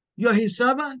you're his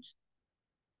servant.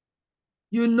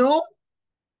 You know,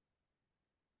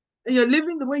 and you're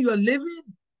living the way you're living,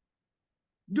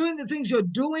 doing the things you're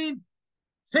doing,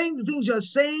 saying the things you're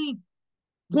saying,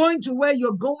 going to where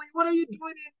you're going. What are you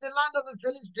doing in the land of the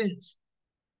Philistines?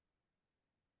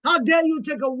 How dare you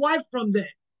take a wife from there?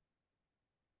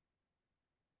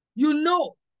 You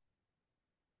know,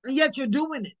 and yet you're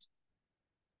doing it.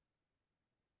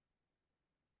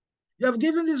 You have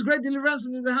given this great deliverance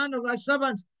into the hand of thy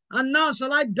servant, and now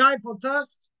shall I die for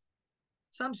thirst?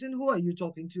 Samson, who are you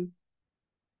talking to?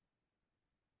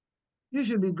 You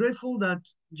should be grateful that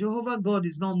Jehovah God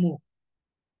is not Mo,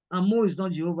 and Mo is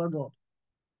not Jehovah God.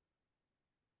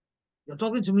 You're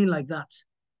talking to me like that.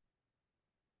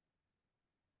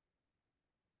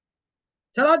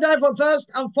 Shall I die for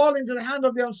thirst and fall into the hand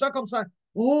of the uncircumcised?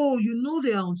 Oh, you know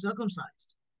they are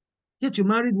uncircumcised, yet you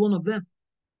married one of them.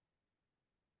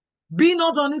 Be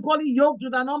not unequally yoked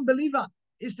with an unbeliever.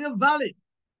 It's still valid.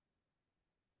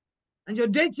 And you're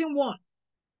dating one.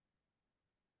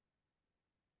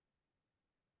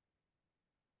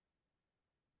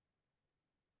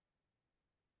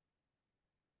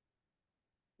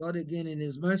 God again in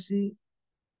his mercy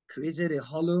created a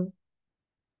hollow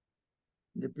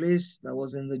in the place that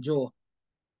was in the jaw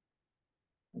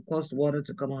and caused water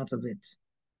to come out of it.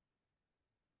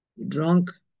 He drank,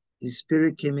 his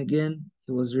spirit came again,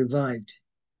 he was revived.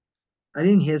 I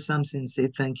didn't hear Samson say,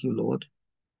 thank you, Lord.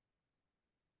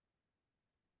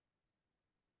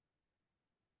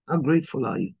 How grateful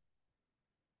are you?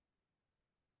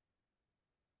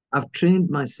 I've trained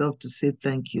myself to say,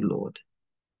 thank you, Lord.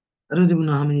 I don't even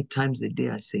know how many times a day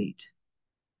I say it.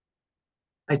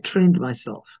 I trained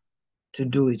myself to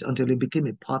do it until it became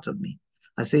a part of me.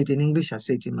 I say it in English, I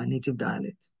say it in my native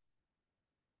dialect.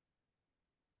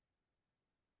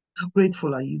 How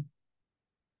grateful are you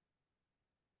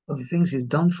for the things he's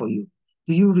done for you?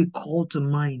 Do you recall to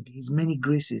mind his many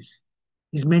graces,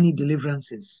 his many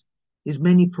deliverances, his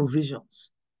many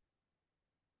provisions?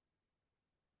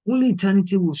 Only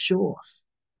eternity will show us.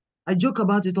 I joke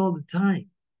about it all the time.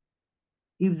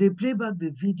 If they play back the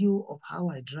video of how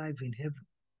I drive in heaven,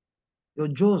 your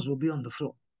jaws will be on the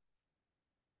floor.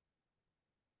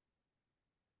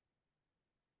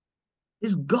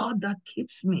 It's God that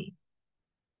keeps me.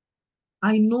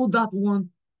 I know that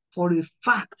one for a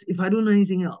fact if I don't know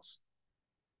anything else.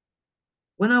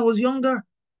 When I was younger,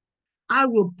 I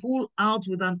will pull out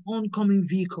with an oncoming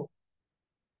vehicle.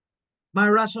 My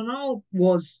rationale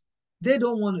was they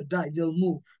don't want to die, they'll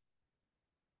move.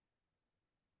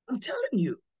 I'm telling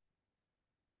you.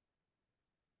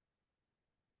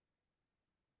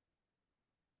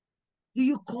 Do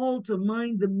you call to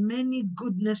mind the many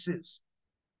goodnesses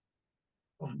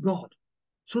of God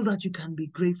so that you can be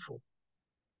grateful?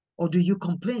 Or do you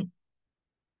complain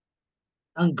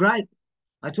and gripe?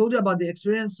 I told you about the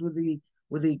experience with the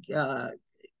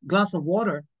glass of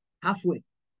water halfway.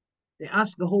 They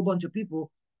asked a whole bunch of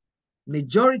people.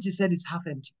 Majority said it's half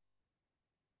empty.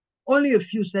 Only a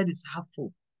few said it's half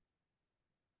full.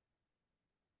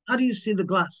 How do you see the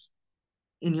glass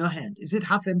in your hand? Is it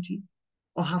half empty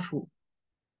or half full?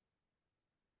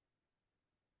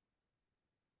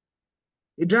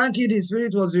 He drank it, his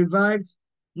spirit was revived,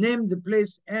 named the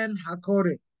place En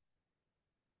Hakore.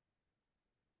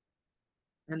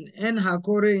 And En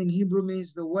Hakore in Hebrew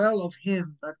means the well of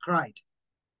him that cried.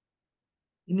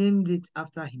 He named it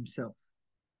after himself.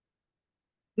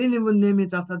 He didn't even name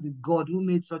it after the God who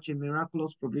made such a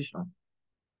miraculous provision.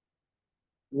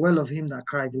 The well of him that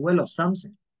cried, the well of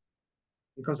Samson,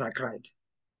 because I cried.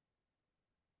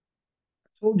 I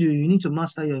told you, you need to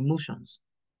master your emotions.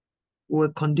 We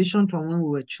were conditioned from when we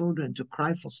were children to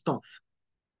cry for stuff.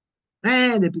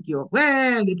 When they pick you up,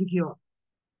 when they pick you up.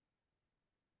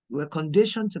 We're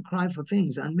conditioned to cry for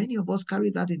things, and many of us carry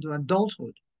that into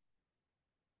adulthood.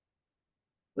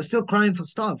 We're still crying for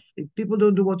stuff. If people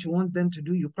don't do what you want them to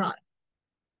do, you cry.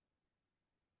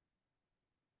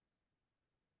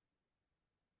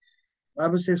 The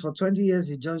Bible says for 20 years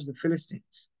he judged the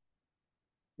Philistines.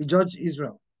 He judged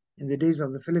Israel in the days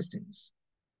of the Philistines.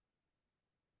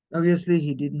 Obviously,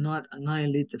 he did not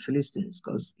annihilate the Philistines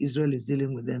because Israel is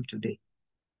dealing with them today.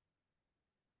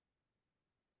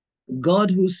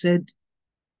 God who said,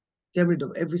 get rid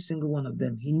of every single one of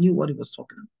them, he knew what he was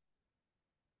talking about.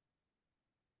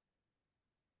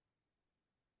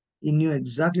 He knew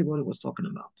exactly what he was talking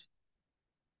about.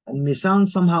 And it may sound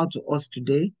somehow to us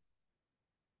today.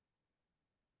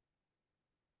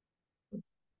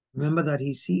 Remember that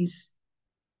he sees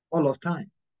all of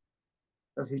time,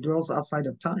 because he dwells outside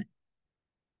of time.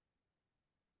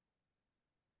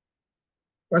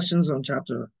 Questions on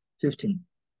chapter 15?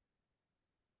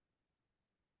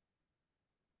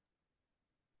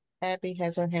 Abby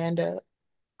has her hand up.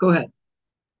 Go ahead.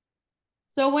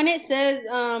 So when it says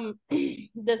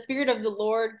the Spirit of the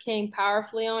Lord came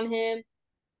powerfully on him,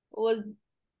 was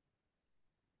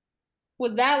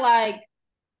that like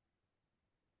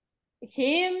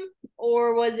him,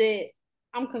 or was it,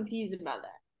 I'm confused about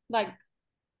that. Like,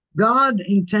 God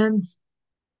intends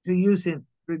to use him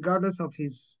regardless of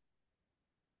his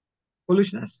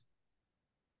foolishness.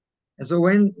 And so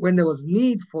when there was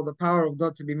need for the power of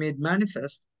God to be made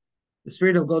manifest, the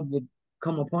Spirit of God would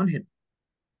come upon him.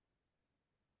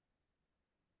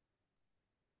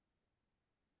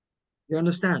 You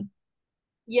understand?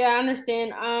 yeah, I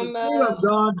understand. The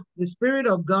Spirit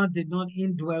of God did not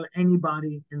indwell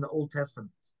anybody in the Old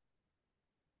Testament.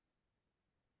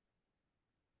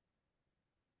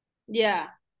 Yeah,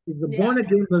 It's the yeah,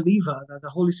 born-again believer that the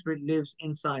Holy Spirit lives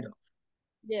inside of.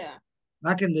 yeah.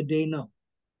 Back in the day, no.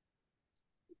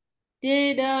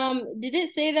 Did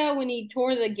it say that when he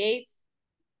tore the gates?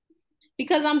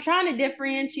 Because I'm trying to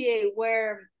differentiate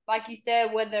where, like you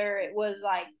said, whether it was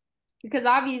like, because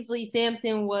obviously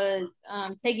Samson was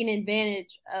taking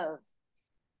advantage of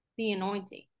the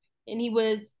anointing, and he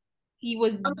was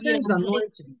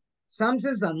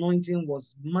Samson's anointing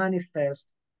was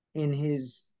manifest in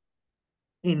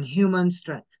human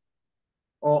strength,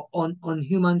 or on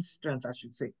human strength, I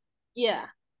should say. yeah.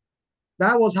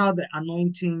 That was how the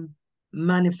anointing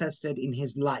manifested in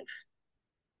his life.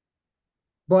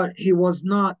 But he was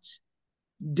not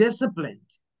disciplined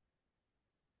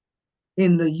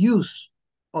in the use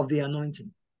of the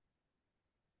anointing.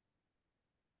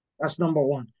 That's number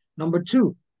one. Number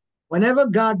two, whenever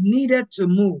God needed to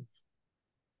move,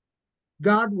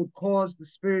 God would cause the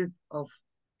Spirit of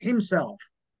himself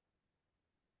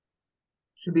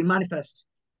to be manifest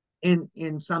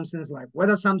in Samson's life,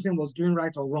 whether Samson was doing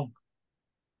right or wrong.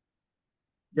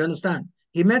 You understand?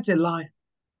 He met a lion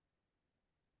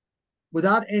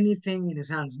without anything in his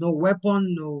hands, no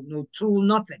weapon, no tool,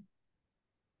 nothing.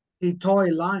 He tore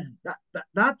a lion.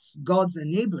 That's God's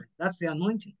enabling. That's the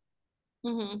anointing.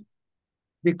 Mm-hmm.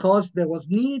 Because there was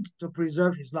need to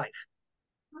preserve his life.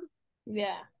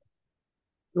 Yeah.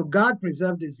 So God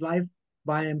preserved his life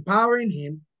by empowering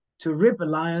him to rip a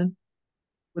lion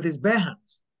with his bare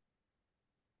hands.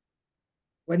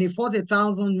 When he fought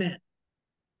 1,000 men,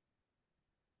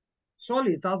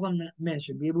 surely 1,000 men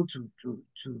should be able to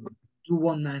do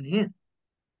one man in.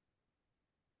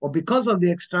 But because of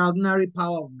the extraordinary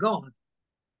power of God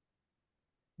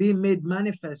being made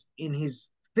manifest in his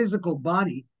physical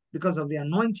body because of the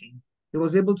anointing, he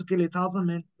was able to kill 1,000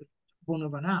 men with the bone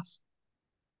of an ass.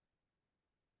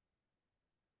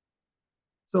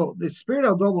 So the Spirit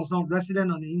of God was not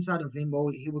resident on the inside of him,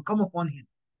 but he would come upon him.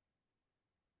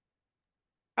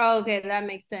 Oh, okay, that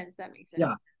makes sense.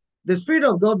 Yeah. The Spirit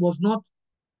of God was not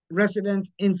resident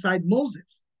inside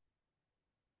Moses.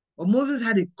 But Moses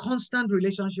had a constant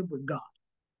relationship with God.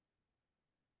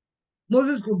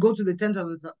 Moses could go to the tent of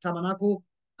the tabernacle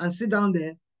and sit down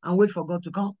there and wait for God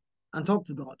to come and talk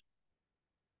to God.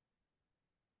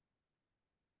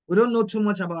 We don't know too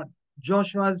much about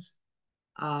Joshua's,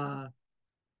 how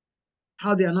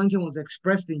the anointing was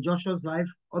expressed in Joshua's life,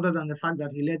 other than the fact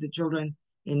that he led the children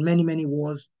in many, many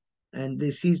wars, and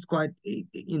they seized quite a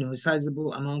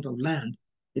sizable amount of land.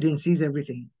 They didn't seize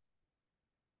everything.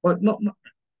 But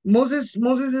Moses'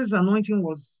 anointing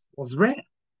was rare.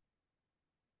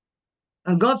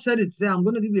 And God said it, say, I'm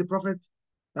going to give you a prophet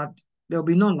that there'll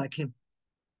be none like him.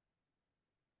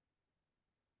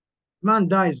 Man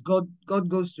dies, God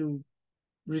goes to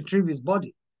retrieve his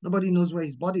body. Nobody knows where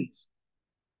his body is.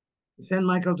 He sent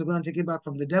Michael to go and take it back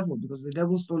from the devil because the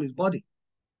devil stole his body.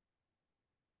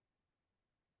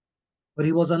 But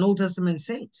he was an Old Testament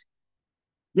saint.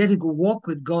 Yet he could walk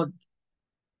with God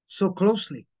so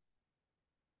closely.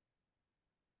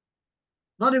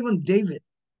 Not even David,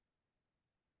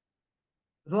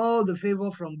 with all the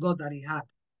favor from God that he had,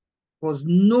 was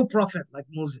no prophet like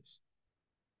Moses.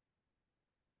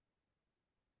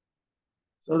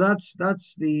 So that's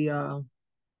the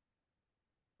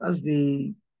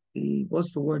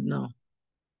what's the word now?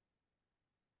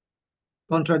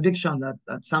 Contradiction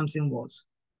that Samson was.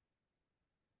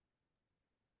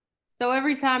 So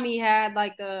every time he had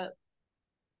like a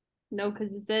no,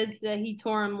 because it says that he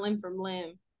tore him limb from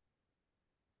limb.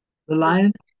 The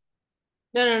lion?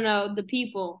 No, the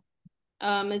people.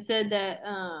 It said that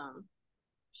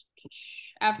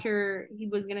after he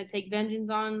was gonna take vengeance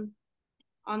on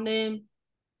them,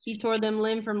 he tore them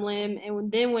limb from limb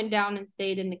and then went down and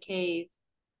stayed in the cave.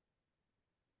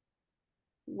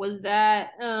 Was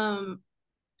that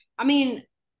I mean,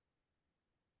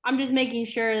 I'm just making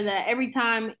sure that every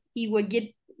time he would get,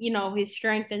 his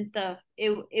strength and stuff,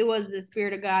 it was the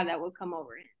spirit of God that would come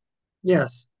over him.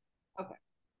 Yes. Okay.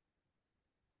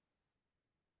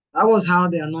 That was how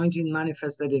the anointing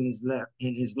manifested in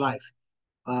his life,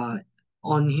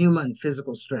 on human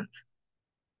physical strength.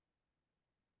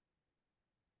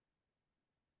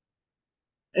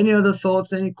 Any other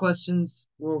thoughts? Any questions?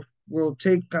 We'll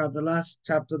take the last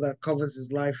chapter that covers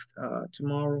his life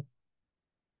tomorrow.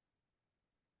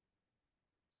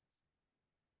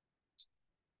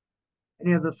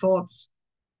 Any other thoughts?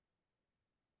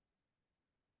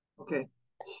 Okay.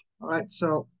 All right.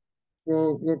 So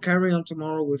we'll carry on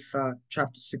tomorrow with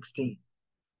chapter 16.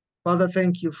 Father,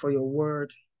 thank you for your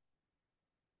word.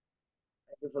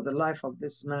 Thank you for the life of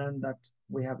this man that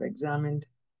we have examined.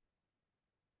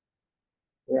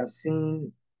 We have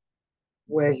seen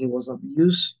where he was of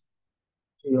use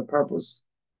to your purpose.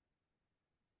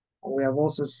 And we have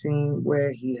also seen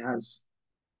where he has,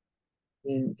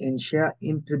 in sheer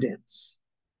impudence,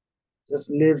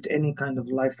 just lived any kind of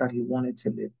life that he wanted to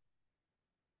live.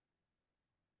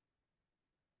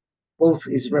 Both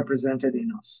is represented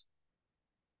in us.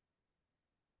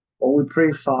 But we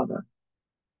pray, Father,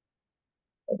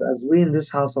 that as we in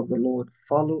this house of the Lord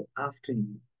follow after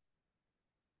you,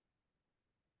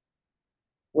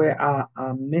 where our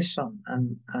mission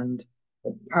and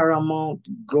the paramount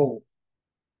goal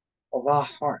of our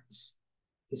hearts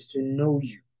is to know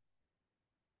you.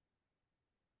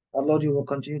 Our Lord, you will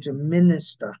continue to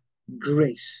minister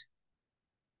grace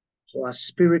to our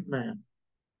spirit man,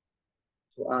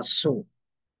 to our soul.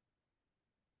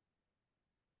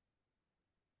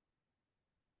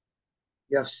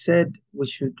 You have said we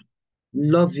should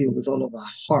love you with all of our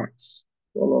hearts,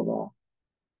 with all of our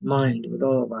mind, with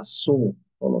all of our soul,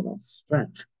 all of our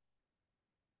strength.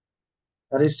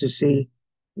 That is to say,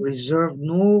 reserve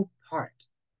no part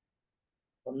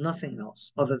for nothing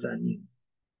else other than you.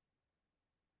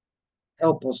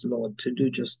 Help us, Lord, to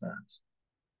do just that.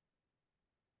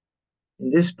 In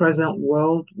this present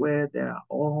world where there are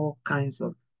all kinds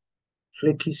of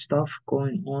flaky stuff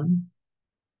going on,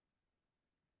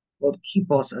 Lord,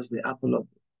 keep us as the apple of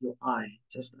your eye,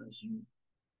 just as you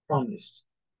promised.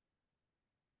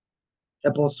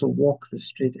 Help us to walk the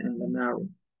straight and the narrow,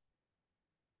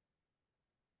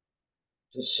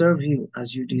 to serve you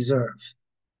as you deserve,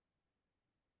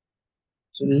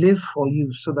 to live for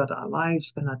you so that our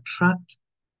lives can attract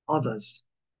others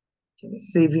to the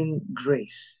saving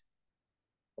grace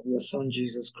of your Son,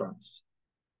 Jesus Christ.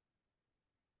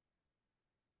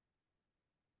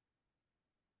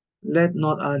 Let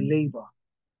not our labor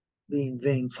be in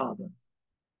vain, Father.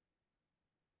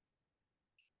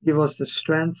 Give us the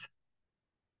strength,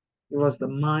 give us the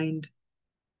mind,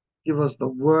 give us the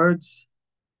words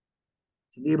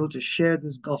to be able to share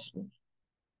this gospel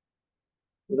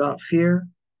without fear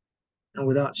and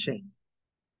without shame.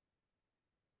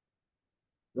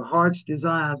 Your heart's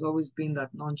desire has always been that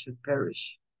none should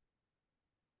perish.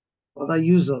 Father,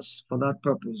 use us for that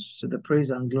purpose to the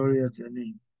praise and glory of your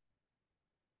name.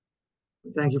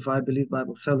 We thank you for I Believe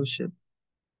Bible Fellowship.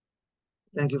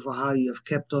 Thank you for how you have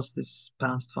kept us this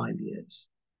past 5 years.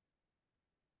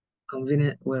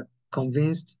 We're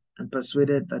convinced and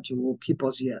persuaded that you will keep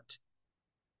us yet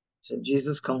till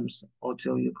Jesus comes or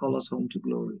till you call us home to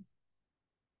glory.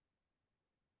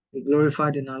 Be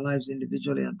glorified in our lives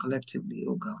individually and collectively,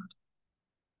 O God.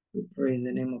 We pray in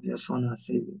the name of your Son, our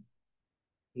Savior.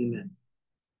 Amen.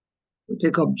 We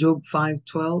take up Job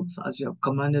 5:12, as you have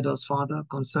commanded us, Father,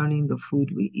 concerning the food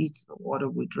we eat, the water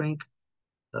we drink,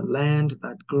 the land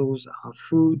that grows our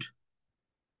food,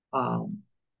 the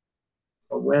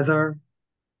weather,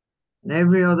 and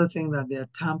every other thing that they are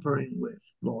tampering with,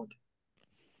 Lord,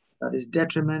 that is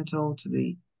detrimental to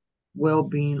the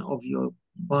well-being of your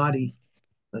body,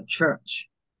 the church.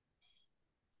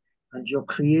 and your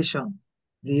creation,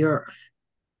 the earth.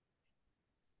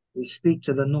 We speak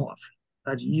to the north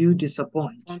that you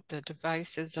disappoint the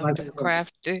devices of the devices of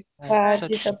crafty, God such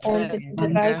disappointed that the their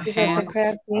devices of the hands,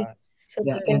 crafty, so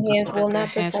their that their hands enterprise. will their not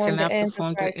hands perform the cannot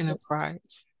perform their enterprises.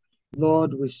 enterprise.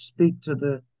 Lord, we speak to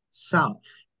the south.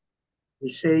 We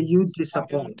say you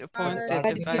disappoint Disappoint the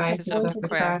God devices of the disappointed the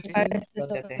crafty, devices so of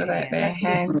that the their crafty,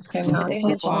 hands so that cannot their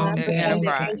hands will perform not their their perform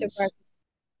their enterprise. enterprise.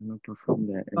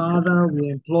 enterprises. Father, we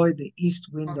employ the east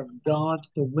wind of God,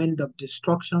 the wind of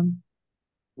destruction.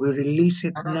 We release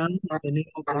it now in the name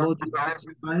of the Lord Jesus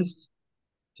Christ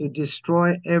to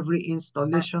destroy every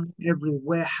installation, every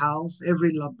warehouse,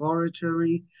 every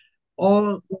laboratory,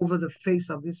 all over the face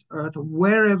of this earth,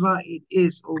 wherever it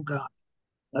is, oh God,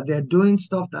 that they're doing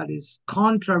stuff that is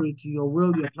contrary to your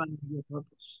will, your plan, and your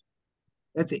purpose.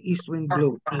 Let the east wind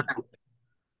blow. To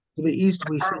the east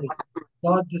we say,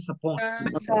 God disappoints. God,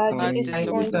 you God Devices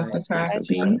disappoint of the the disappoints the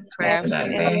crafty, devices of the so crafty that crafty,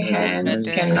 and their enterprises, that hands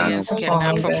their cannot hands so that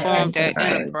cannot perform their their perform their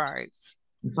enterprise. enterprise.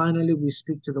 And finally, we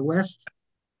speak to the west.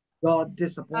 God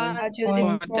disappoints. God, you For the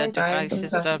disappoint the Devices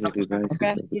devices of devices of of the the crafty,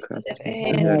 crafty, so that their so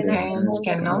hands that their cannot hands perform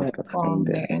their cannot perform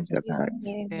enterprises. their Jesus' enterprise.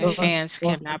 name. their Thus, hands thus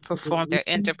cannot it is perform their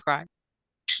written, enterprise.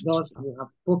 thus you have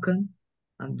spoken,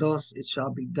 and thus it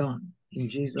shall be done. In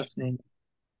Jesus' name,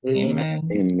 amen.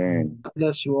 Amen. God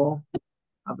bless you all.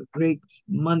 Have a great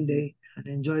Monday and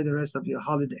enjoy the rest of your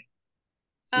holiday.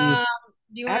 See you.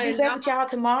 Do you I'll want be to back with y'all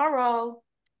tomorrow.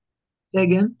 Say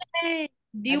again.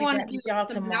 Do you I'll be want to back do with y'all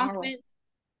some tomorrow. announcements?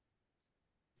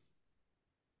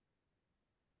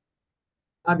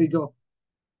 Abby, go.